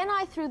situation... When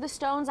I threw the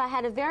stones, I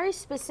had a very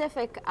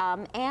specific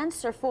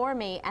answer for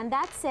me, and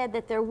that said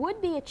that there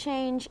would be a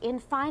change in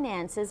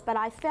finances, but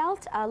I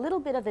felt a little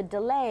bit of a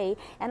delay,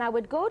 and I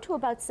would go to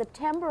about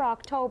September,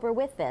 October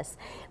with this.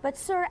 But,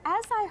 sir,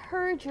 as I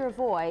heard your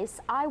voice,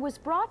 I was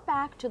brought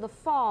back to the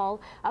fall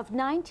of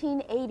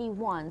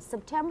 1981,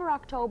 September,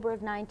 October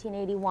of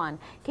 1981.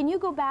 Can you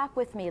go back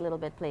with me a little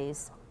bit,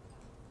 please?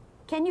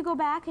 Can you go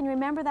back and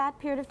remember that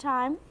period of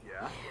time?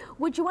 Yeah.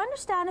 Would you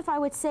understand if I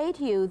would say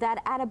to you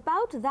that at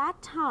about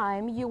that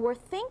time you were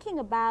thinking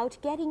about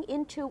getting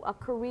into a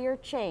career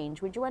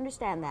change? Would you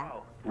understand that?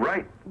 Oh,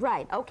 right.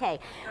 Right, okay.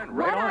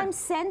 What I'm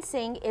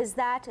sensing is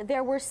that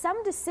there were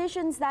some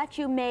decisions that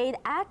you made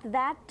at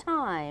that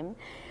time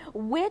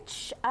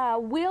which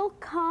will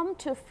come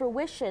to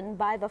fruition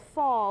by the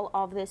fall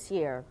of this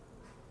year.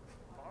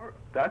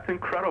 That's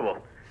incredible.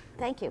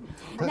 Thank you.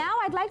 Now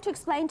I'd like to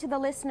explain to the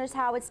listeners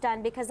how it's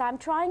done, because I'm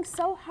trying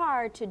so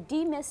hard to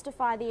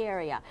demystify the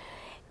area.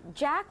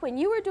 Jack, when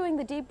you were doing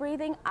the deep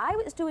breathing, I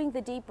was doing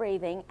the deep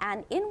breathing,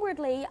 and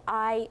inwardly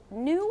I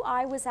knew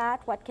I was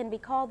at what can be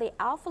called the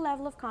alpha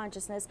level of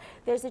consciousness.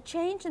 There's a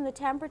change in the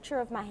temperature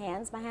of my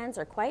hands. My hands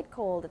are quite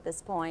cold at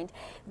this point,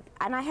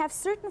 and I have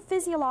certain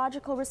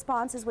physiological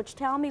responses which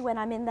tell me when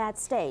I'm in that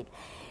state.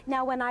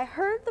 Now, when I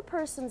heard the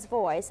person's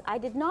voice, I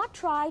did not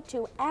try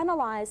to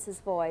analyze his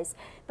voice,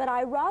 but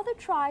I rather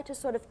tried to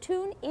sort of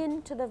tune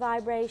into the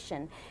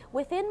vibration.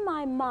 Within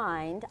my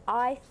mind,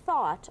 I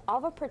thought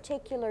of a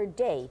particular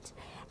date,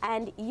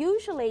 and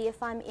usually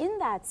if I'm in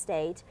that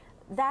state,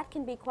 that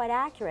can be quite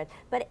accurate,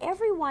 but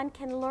everyone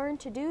can learn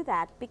to do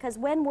that, because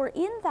when we're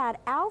in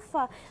that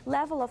alpha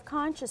level of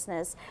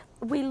consciousness,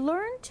 we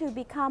learn to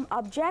become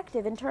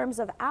objective in terms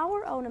of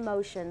our own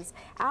emotions,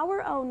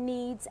 our own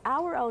needs,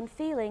 our own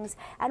feelings,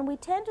 and we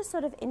tend to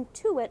sort of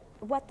intuit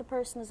what the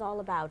person is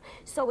all about.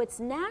 So it's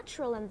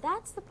natural, and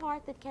that's the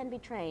part that can be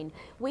trained.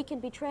 We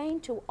can be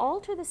trained to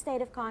alter the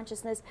state of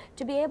consciousness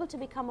to be able to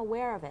become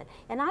aware of it.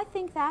 And I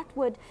think that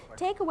would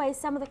take away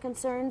some of the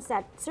concerns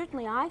that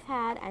certainly I've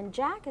had and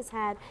Jack has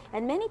had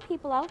and many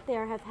people out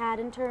there have had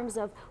in terms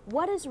of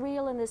what is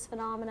real in this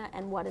phenomena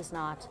and what is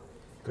not.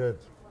 Good.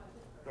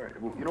 Sorry.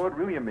 You know what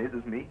really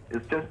amazes me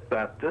is just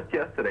that just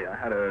yesterday I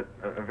had a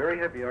very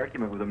heavy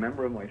argument with a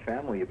member of my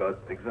family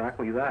about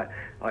exactly that.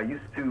 I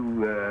used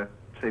to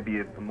say be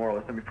a more or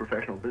less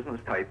semi-professional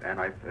business type, and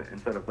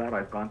instead of that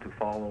I've gone to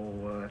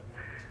follow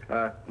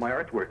my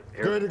artwork.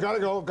 Good, gotta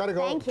go.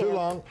 Thank you. Too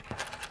long.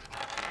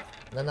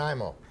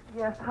 Nanaimo.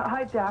 Yes,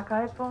 hi Jack.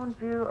 I phoned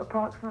you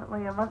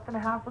approximately a month and a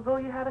half ago.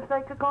 You had a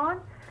psychic on,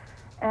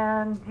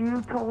 and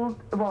you told,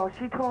 well,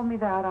 she told me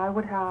that I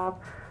would have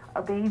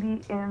a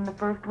baby in the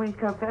first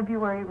week of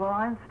February. Well,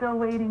 I'm still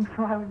waiting,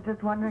 so I was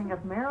just wondering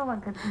if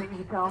Marilyn could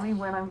maybe tell me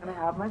when I'm going to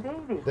have my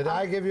baby. Did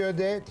I give you a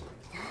date?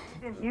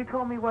 You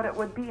told me what it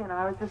would be, and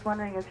I was just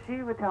wondering if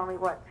she would tell me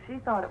what she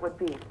thought it would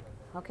be.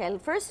 Okay,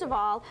 first of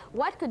all,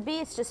 what could be?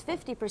 It's just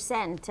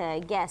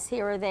 50% guess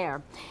here or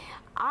there.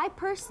 I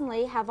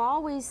personally have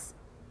always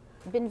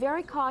been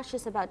very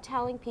cautious about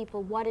telling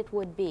people what it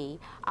would be,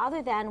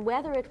 other than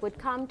whether it would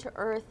come to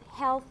Earth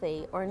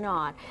healthy or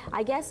not.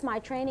 I guess my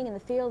training in the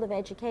field of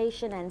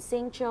education and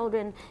seeing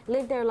children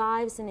live their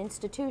lives in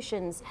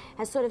institutions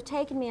has sort of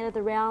taken me out of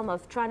the realm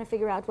of trying to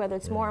figure out whether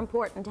it's more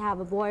important to have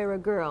a boy or a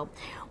girl.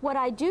 What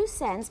I do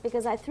sense,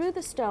 because I threw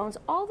the stones,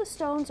 all the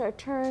stones are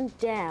turned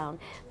down.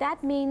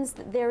 That means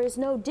that there is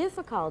no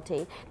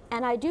difficulty,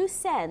 and I do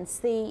sense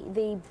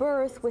the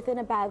birth within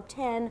about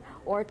 10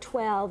 or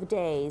 12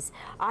 days.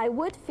 I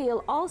would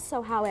feel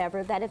also,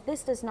 however, that if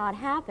this does not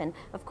happen,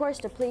 of course,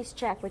 to please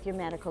check with your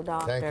medical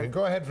doctor. Thank you.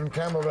 Go ahead from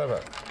Campbell River.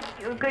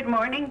 Good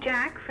morning,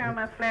 Jack, from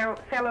a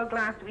fellow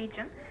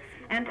Glaswegian.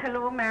 And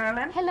hello,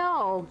 Marilyn.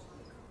 Hello.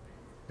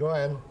 Go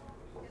ahead.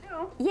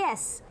 Hello.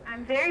 Yes.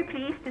 I'm very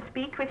pleased to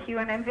speak with you,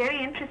 and I'm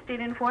very interested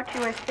in what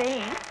you are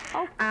saying.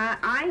 Oh.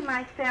 I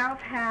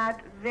myself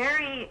had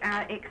very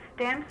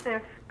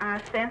extensive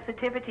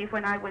sensitivity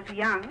when I was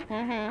young.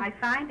 Mm-hmm. I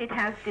find it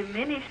has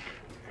diminished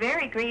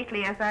very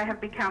greatly as I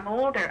have become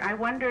older. I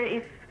wonder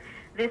if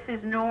this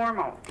is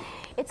normal.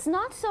 It's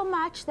not so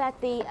much that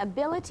the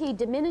ability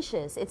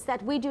diminishes, it's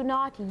that we do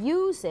not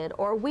use it,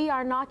 or we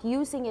are not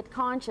using it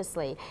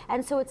consciously.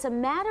 And so it's a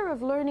matter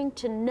of learning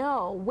to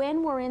know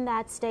when we're in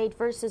that state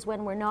versus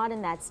when we're not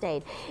in that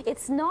state.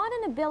 It's not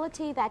an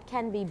ability that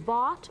can be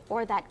bought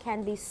or that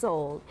can be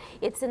sold.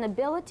 It's an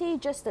ability,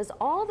 just as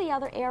all the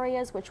other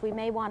areas which we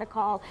may want to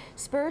call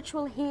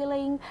spiritual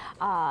healing,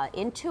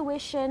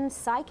 intuition,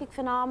 psychic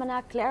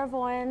phenomena,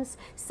 clairvoyance,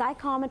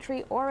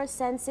 psychometry, aura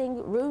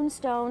sensing, rune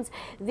stones.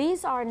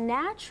 These are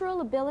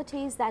natural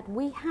abilities that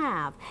we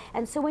have.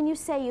 And so when you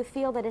say you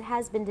feel that it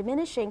has been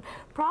diminishing,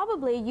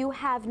 probably you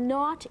have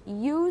not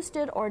used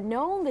it or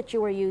known that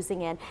you were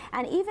using it.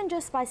 And even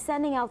just by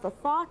sending out the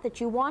thought that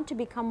you want to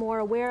become more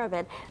aware of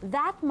it,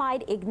 that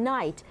might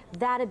ignite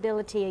that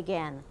ability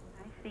again.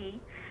 I see.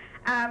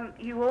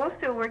 You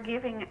also were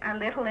giving a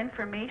little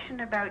information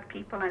about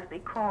people as they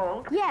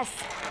called. Yes.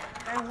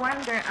 I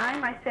wonder, I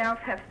myself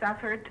have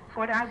suffered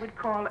what I would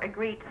call a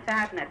great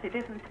sadness. It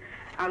isn't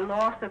a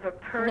loss of a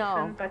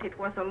person, but it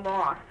was a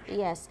loss.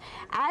 Yes.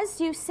 As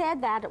you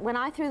said that, when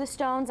I threw the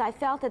stones, I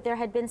felt that there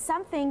had been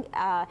something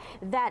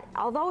that,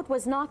 although it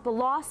was not the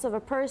loss of a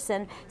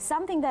person,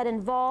 something that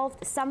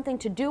involved something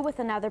to do with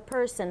another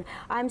person.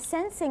 I'm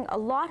sensing a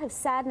lot of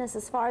sadness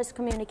as far as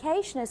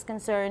communication is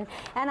concerned,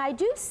 and I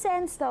do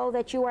sense, though,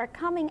 that you are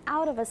coming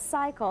out of a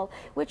cycle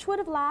which would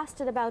have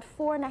lasted about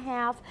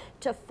 4.5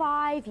 to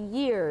 5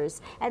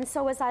 years. And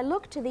so as I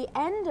look to the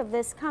end of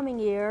this coming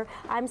year,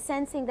 I'm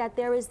sensing that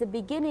there is the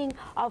beginning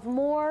of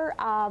more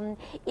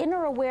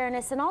inner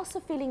awareness and also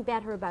feeling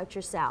better about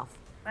yourself.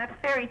 That's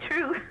very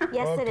true.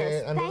 Yes, okay, it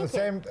is. And Thank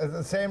you. at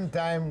the same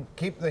time,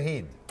 keep the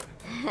heat.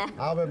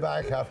 I'll be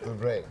back after the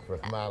break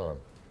with Marilyn.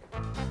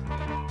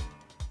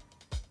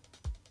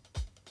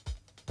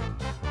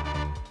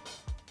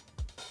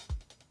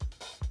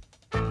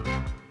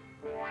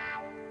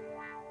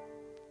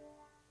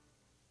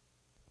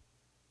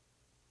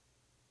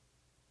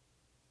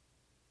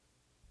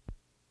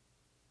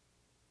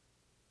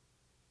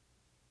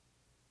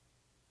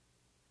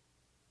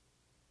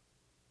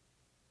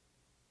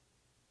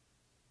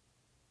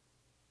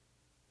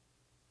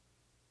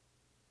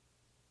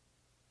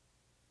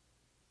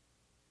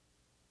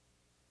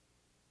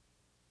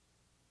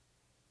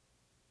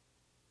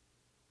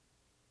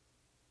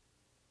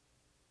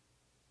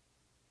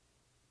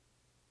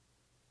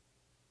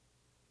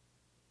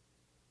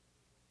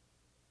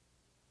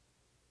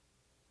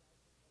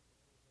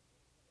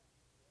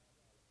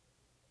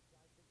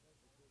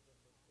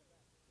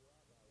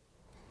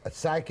 A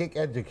psychic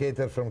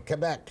educator from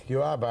Quebec.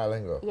 You are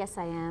bilingual. Yes,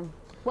 I am.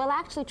 Well,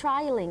 actually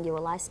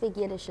trilingual. I speak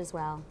Yiddish as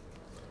well.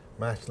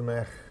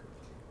 Maslemech.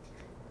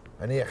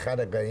 Ani achad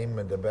ha'gaim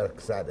medaber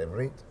ksat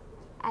ivrit.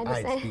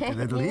 I speak a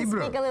little Hebrew.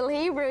 You speak a little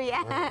Hebrew,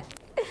 yeah.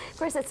 Of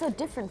course, it's so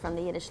different from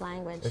the Yiddish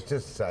language. It's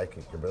just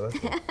psychic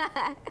ability.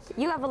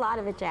 You have a lot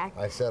of it, Jack.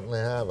 I certainly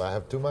have. I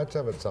have too much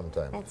of it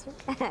sometimes.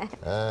 That's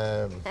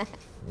right.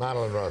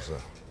 Marilyn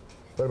Rossner.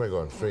 Where am I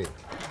going? Street.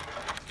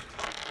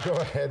 Go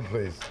ahead,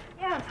 please.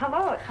 Yes,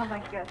 hello. It sounds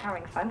like you guys are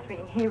having fun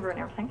speaking Hebrew and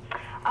everything.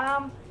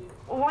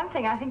 One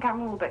thing, I think I'm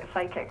a little bit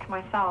psychic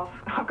myself.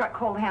 I've got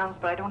cold hands,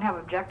 but I don't have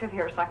objective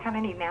here, so I kind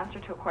of need an answer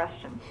to a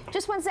question.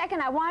 Just one second.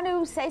 I want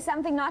to say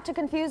something not to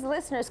confuse the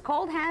listeners.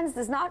 Cold hands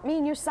does not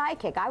mean you're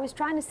psychic. I was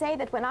trying to say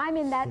that when I'm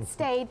in that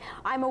state,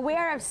 I'm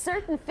aware of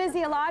certain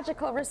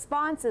physiological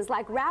responses,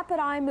 like rapid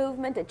eye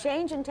movement, a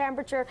change in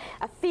temperature,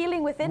 a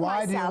feeling within myself.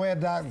 Why do you wear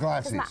dark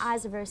glasses? Because my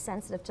eyes are very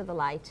sensitive to the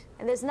light.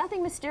 And there's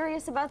nothing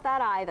mysterious about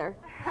that either.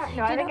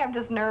 No, I think I'm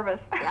just nervous.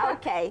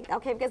 Okay,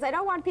 because I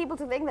don't want people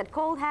to think that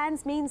cold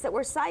hands means that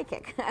we're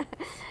psychic.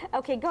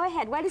 Okay, go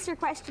ahead. What is your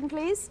question,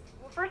 please?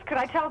 Well, first, could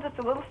I tell just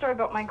a little story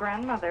about my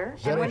grandmother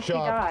and when she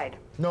died?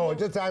 No,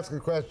 just ask a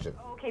question.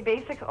 Okay,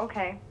 basics.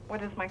 Okay,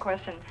 what is my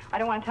question? I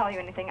don't want to tell you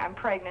anything. I'm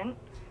pregnant,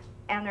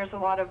 and there's a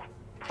lot of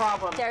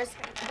problem.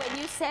 When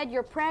you said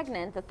you're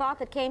pregnant, the thought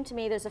that came to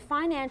me, there's a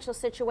financial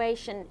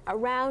situation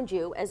around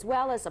you as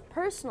well as a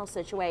personal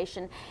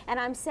situation, and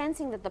I'm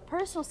sensing that the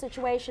personal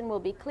situation will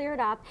be cleared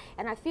up,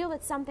 and I feel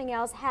that something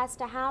else has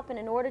to happen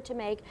in order to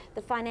make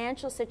the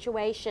financial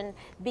situation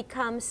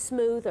become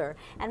smoother.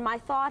 And my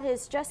thought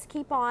is just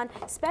keep on,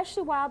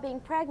 especially while being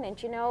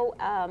pregnant. You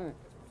know,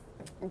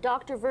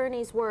 Dr.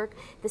 Verney's work,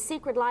 The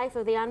Secret Life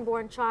of the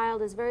Unborn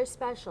Child, is very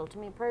special to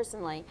me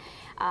personally,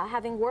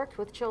 having worked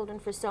with children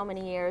for so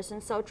many years.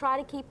 And so try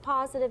to keep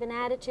positive in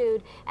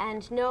attitude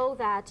and know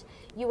that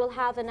you will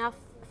have enough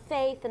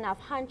faith,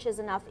 enough hunches,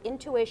 enough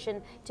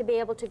intuition to be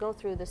able to go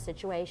through the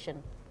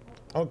situation.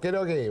 Okay,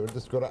 we'll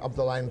just go up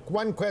the line.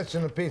 One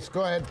question apiece.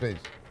 Go ahead, please.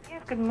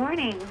 Yes, good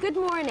morning. Good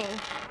morning.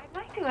 I'd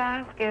like to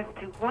ask as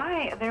to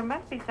why there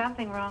must be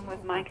something wrong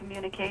with my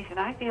communication.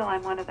 I feel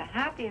I'm one of the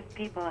happiest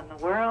people in the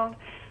world.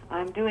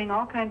 I'm doing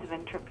all kinds of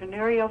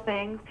entrepreneurial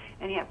things,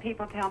 and yet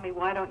people tell me,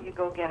 why don't you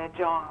go get a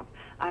job?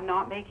 I'm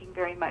not making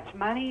very much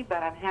money,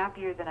 but I'm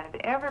happier than I've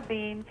ever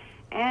been,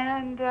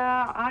 and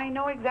I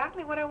know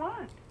exactly what I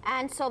want.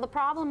 And so the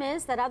problem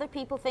is that other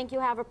people think you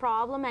have a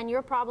problem, and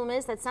your problem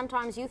is that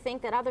sometimes you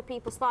think that other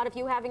people's thought of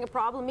you having a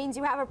problem means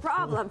you have a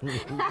problem.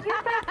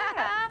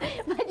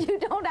 But you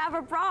don't have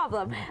a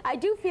problem. I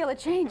do feel a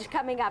change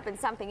coming up in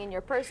something in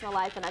your personal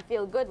life, and I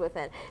feel good with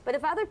it. But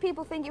if other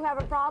people think you have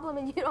a problem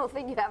and you don't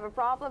think you have a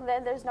problem,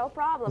 then there's no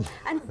problem.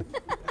 And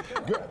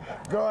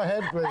go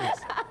ahead, please.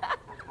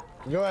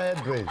 Go ahead,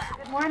 please.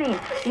 Good morning.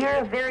 You're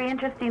a very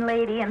interesting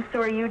lady, and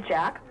so are you,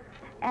 Jack.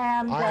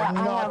 And I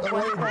have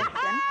one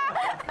question.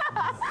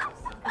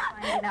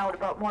 Finding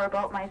out more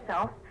about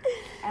myself.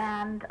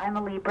 And I'm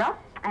a Libra.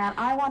 And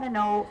I want to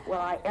know, will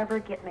I ever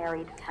get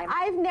married?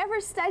 I've never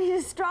studied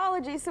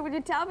astrology, so when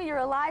you tell me you're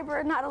a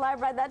Libra or not a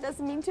Libra, that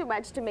doesn't mean too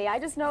much to me. I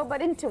just know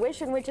about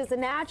intuition, which is a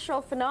natural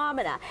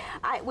phenomena.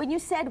 When you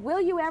said, will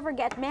you ever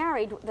get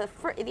married,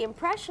 the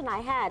impression I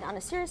had on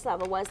a serious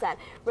level was that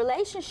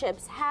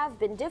relationships have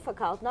been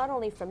difficult, not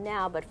only from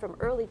now, but from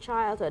early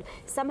childhood,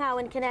 somehow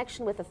in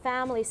connection with a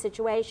family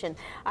situation.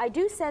 I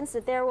do sense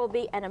that there will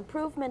be an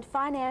improvement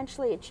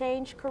financially, a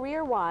change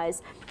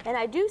career-wise, and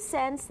I do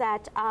sense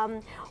that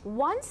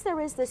once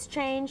there is this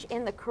change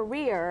in the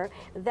career,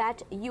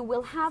 that you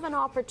will have an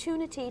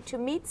opportunity to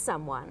meet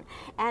someone.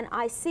 And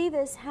I see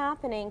this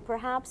happening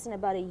perhaps in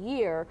about a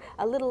year,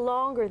 a little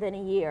longer than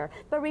a year.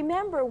 But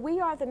remember,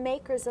 we are the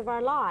makers of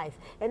our life.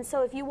 And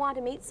so if you want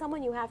to meet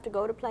someone, you have to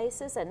go to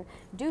places and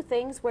do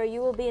things where you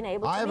will be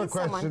able to meet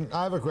someone.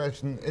 I have a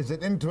question. Is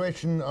it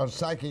intuition or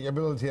psychic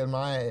ability on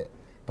my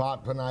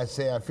part when I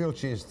say I feel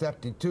she is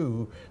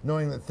 32,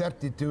 knowing that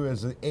 32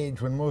 is the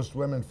age when most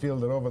women feel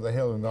they're over the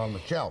hill and on the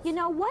shelf? You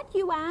know, what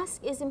you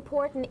ask is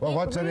important. Well,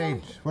 what's your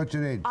age? What's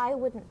your age? I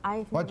wouldn't.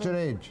 What's your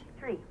age?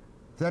 33.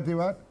 30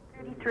 what?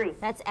 33.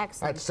 That's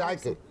excellent. That's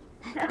psychic.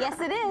 Yes,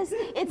 it is.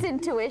 It's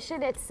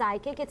intuition, it's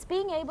psychic, it's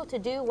being able to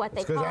do what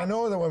they call... Because I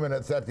know the women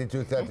at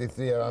 32,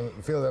 33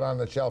 feel they're on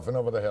the shelf and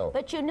over the hill.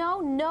 But you know,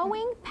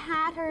 knowing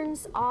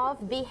patterns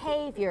of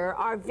behavior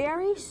are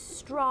very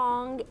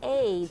strong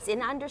aids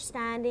in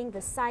understanding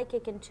the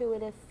psychic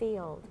intuitive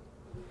field.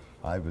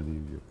 I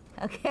believe you.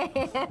 Okay.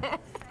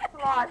 Thanks a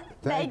lot.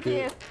 Thank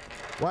you.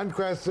 One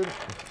question.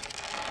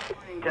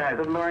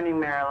 Good morning,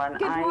 Marilyn.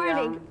 Good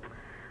morning.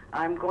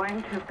 I'm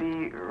going to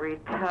be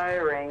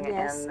retiring in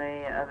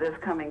this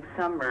coming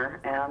summer,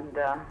 and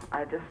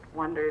I just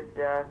wondered,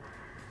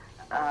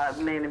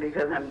 mainly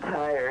because I'm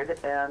tired,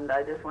 and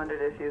I just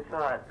wondered if you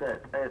thought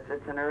that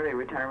it's an early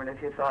retirement,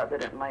 if you thought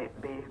that it might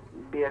be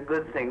a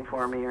good thing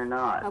for me or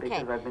not,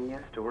 because I've been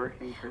used to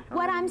working for so many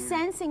What I'm years.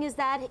 sensing is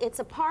that it's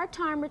a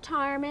part-time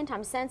retirement.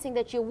 I'm sensing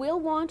that you will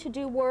want to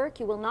do work.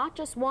 You will not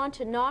just want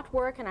to not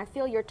work, and I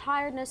feel your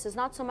tiredness is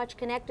not so much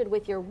connected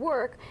with your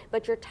work,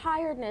 but your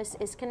tiredness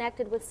is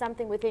connected with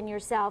something within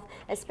yourself,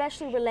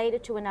 especially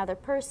related to another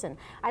person.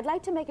 I'd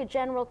like to make a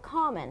general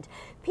comment.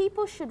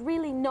 People should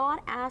really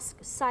not ask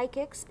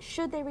psychics,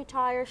 should they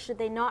retire, should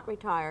they not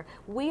retire.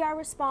 We are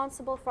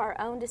responsible for our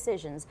own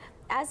decisions.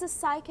 As a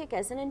psychic,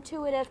 as an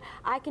intuitive,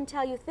 I can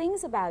tell you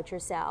things about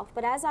yourself,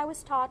 but as I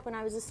was taught when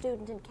I was a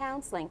student in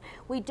counseling,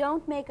 we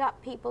don't make up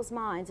people's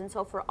minds. And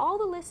so for all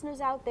the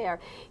listeners out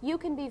there, you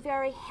can be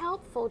very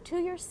helpful to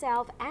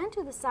yourself and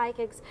to the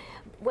psychics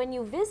when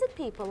you visit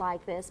people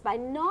like this by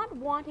not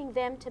wanting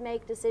them to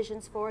make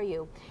decisions for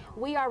you.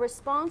 We are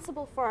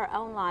responsible for our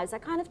own lives. I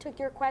kind of took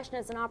your question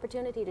as an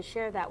opportunity to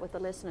share that with the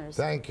listeners.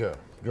 Thank you.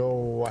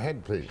 Go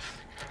ahead, please.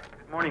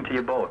 Good morning to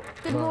you both.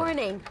 Good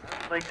morning.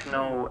 I'd like to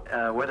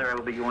know whether I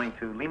will be going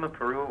to Lima,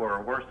 Peru,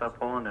 or Warsaw,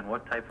 Poland, and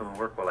what type of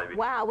work will I be doing?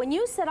 Wow, when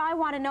you said I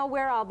want to know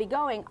where I'll be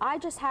going, I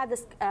just had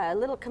this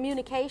little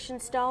communication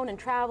stone and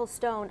travel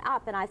stone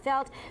up, and I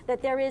felt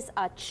that there is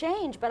a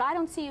change, but I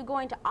don't see you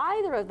going to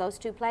either of those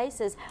two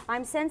places.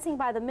 I'm sensing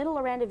by the middle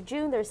or end of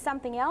June there's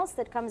something else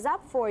that comes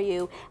up for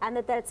you, and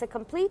that's a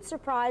complete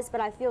surprise, but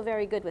I feel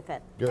very good with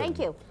it. Good. Thank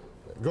you.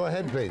 Go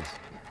ahead, please.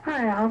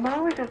 Hi, I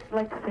would just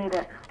like to say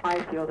that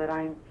I feel that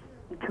I'm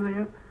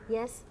intuitive.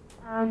 Yes.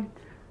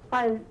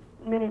 I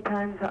many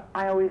times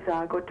I always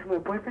go to my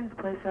boyfriend's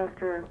place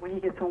after when he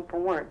gets home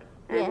from work.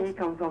 And Yes. he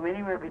comes home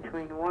anywhere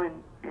between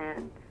 1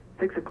 and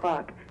 6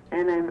 o'clock.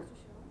 And I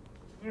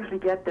usually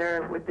get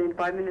there within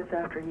 5 minutes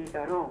after he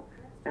got home.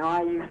 Now,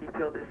 I usually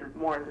feel this is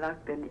more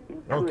luck than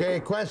intuitive. Okay,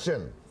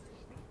 question.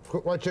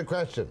 What's your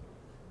question?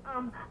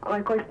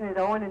 My question is,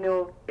 I want to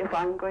know if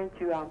I'm going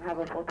to have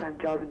a full-time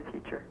job in the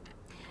future.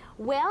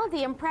 Well,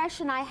 the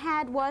impression I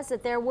had was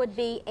that there would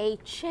be a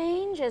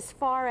change as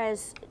far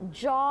as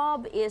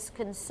job is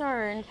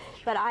concerned,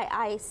 but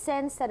I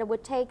sense that it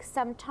would take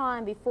some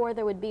time before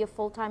there would be a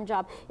full-time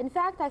job. In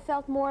fact, I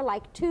felt more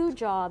like 2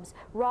 jobs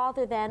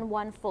rather than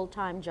 1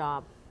 full-time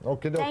job.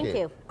 Okay, Thank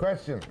you.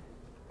 Question.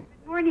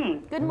 Good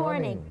morning. Good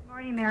morning. Good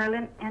morning,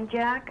 Marilyn. And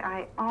Jack,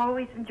 I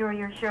always enjoy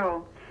your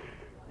show.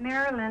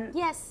 Marilyn.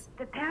 Yes.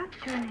 The past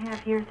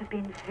 2.5 years have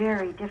been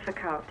very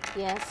difficult.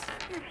 Yes.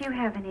 If you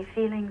have any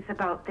feelings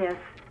about this.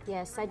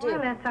 Yes, I do. More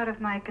or less out of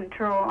my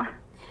control.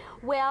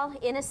 Well,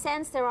 in a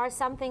sense, there are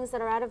some things that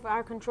are out of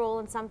our control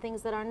and some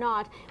things that are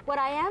not. What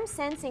I am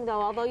sensing,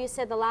 though, although you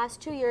said the last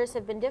 2 years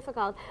have been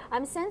difficult,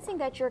 I'm sensing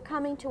that you're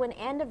coming to an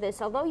end of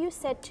this. Although you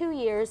said 2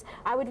 years,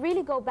 I would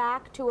really go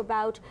back to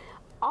about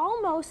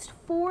almost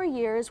 4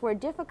 years where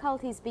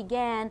difficulties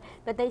began,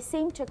 but they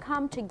seem to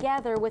come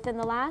together within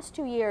the last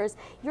 2 years.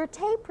 You're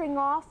tapering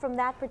off from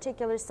that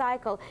particular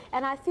cycle,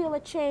 and I feel a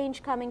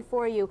change coming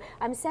for you.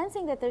 I'm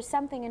sensing that there's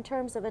something in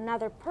terms of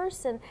another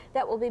person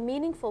that will be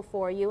meaningful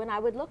for you, and I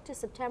would look to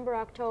September,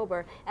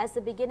 October as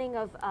the beginning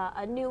of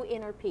a new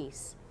inner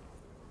peace.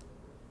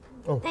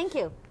 Oh. Thank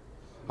you.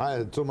 I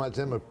had so much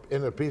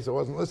inner peace I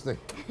wasn't listening.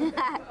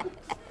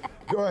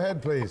 Go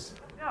ahead, please.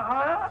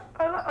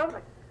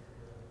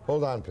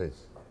 Hold on,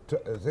 please.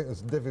 I think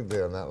it's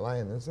difficulty on that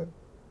line, is it?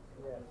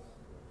 Yes.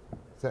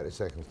 30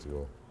 seconds to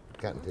go.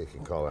 Can't take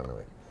your call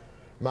anyway.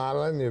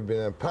 Marilyn, you've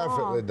been a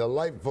perfectly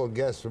delightful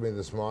guest for me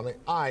this morning.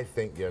 I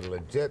think you're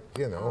legit,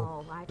 you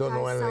know. Oh, don't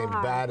know anything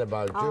bad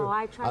about you.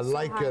 I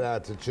like your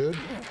attitude.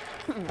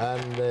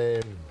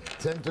 And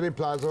Century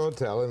Plaza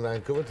Hotel in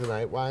Vancouver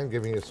tonight. Why I'm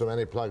giving you so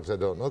many plugs I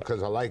don't know,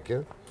 because I like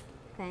you.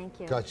 Thank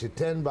you. Cost you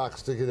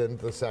 $10 to get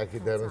into the Saki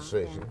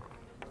demonstration.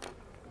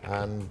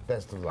 And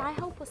best of luck. I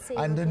hope we'll see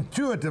And you.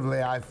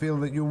 intuitively, I feel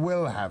that you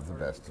will have the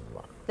best of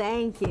luck.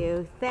 Thank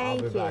you.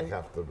 Thank you. I'll be back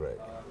after the break.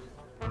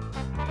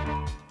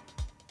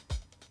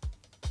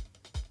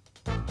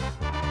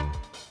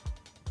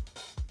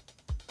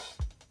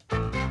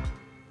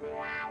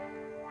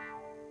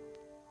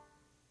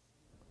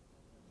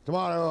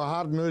 Tomorrow, a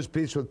hard news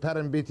piece with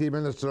Perrin Beattie,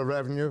 Minister of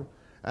Revenue,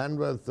 and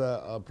with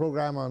a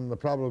program on the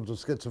problems of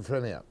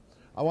schizophrenia.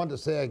 I want to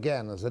say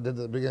again, as I did at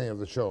the beginning of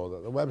the show,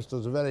 that the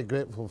Websters are very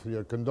grateful for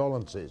your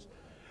condolences.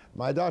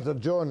 My daughter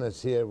Joan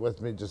is here with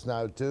me just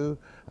now too,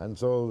 and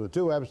so the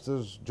 2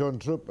 Websters, Joan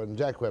Troop and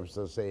Jack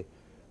Webster, say,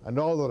 and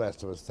all the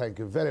rest of us, thank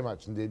you very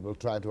much indeed. We'll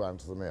try to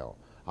answer the mail.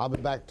 I'll be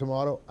back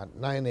tomorrow at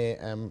 9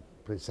 a.m.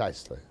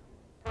 precisely.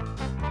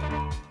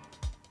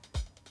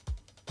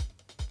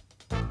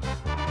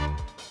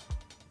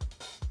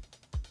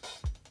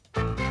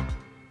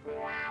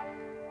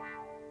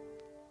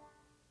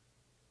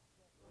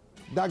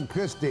 Doug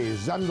Christie,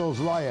 Zundel's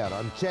lawyer,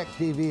 on Czech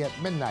TV at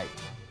midnight.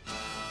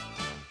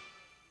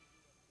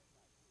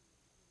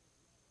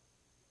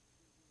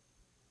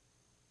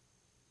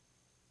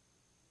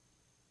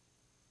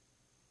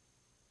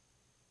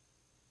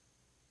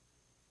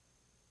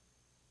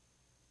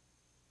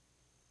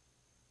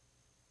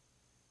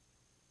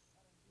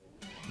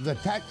 The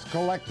tax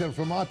collector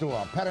from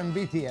Ottawa, Perrin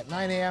Beattie, at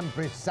 9 a.m.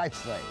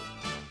 precisely.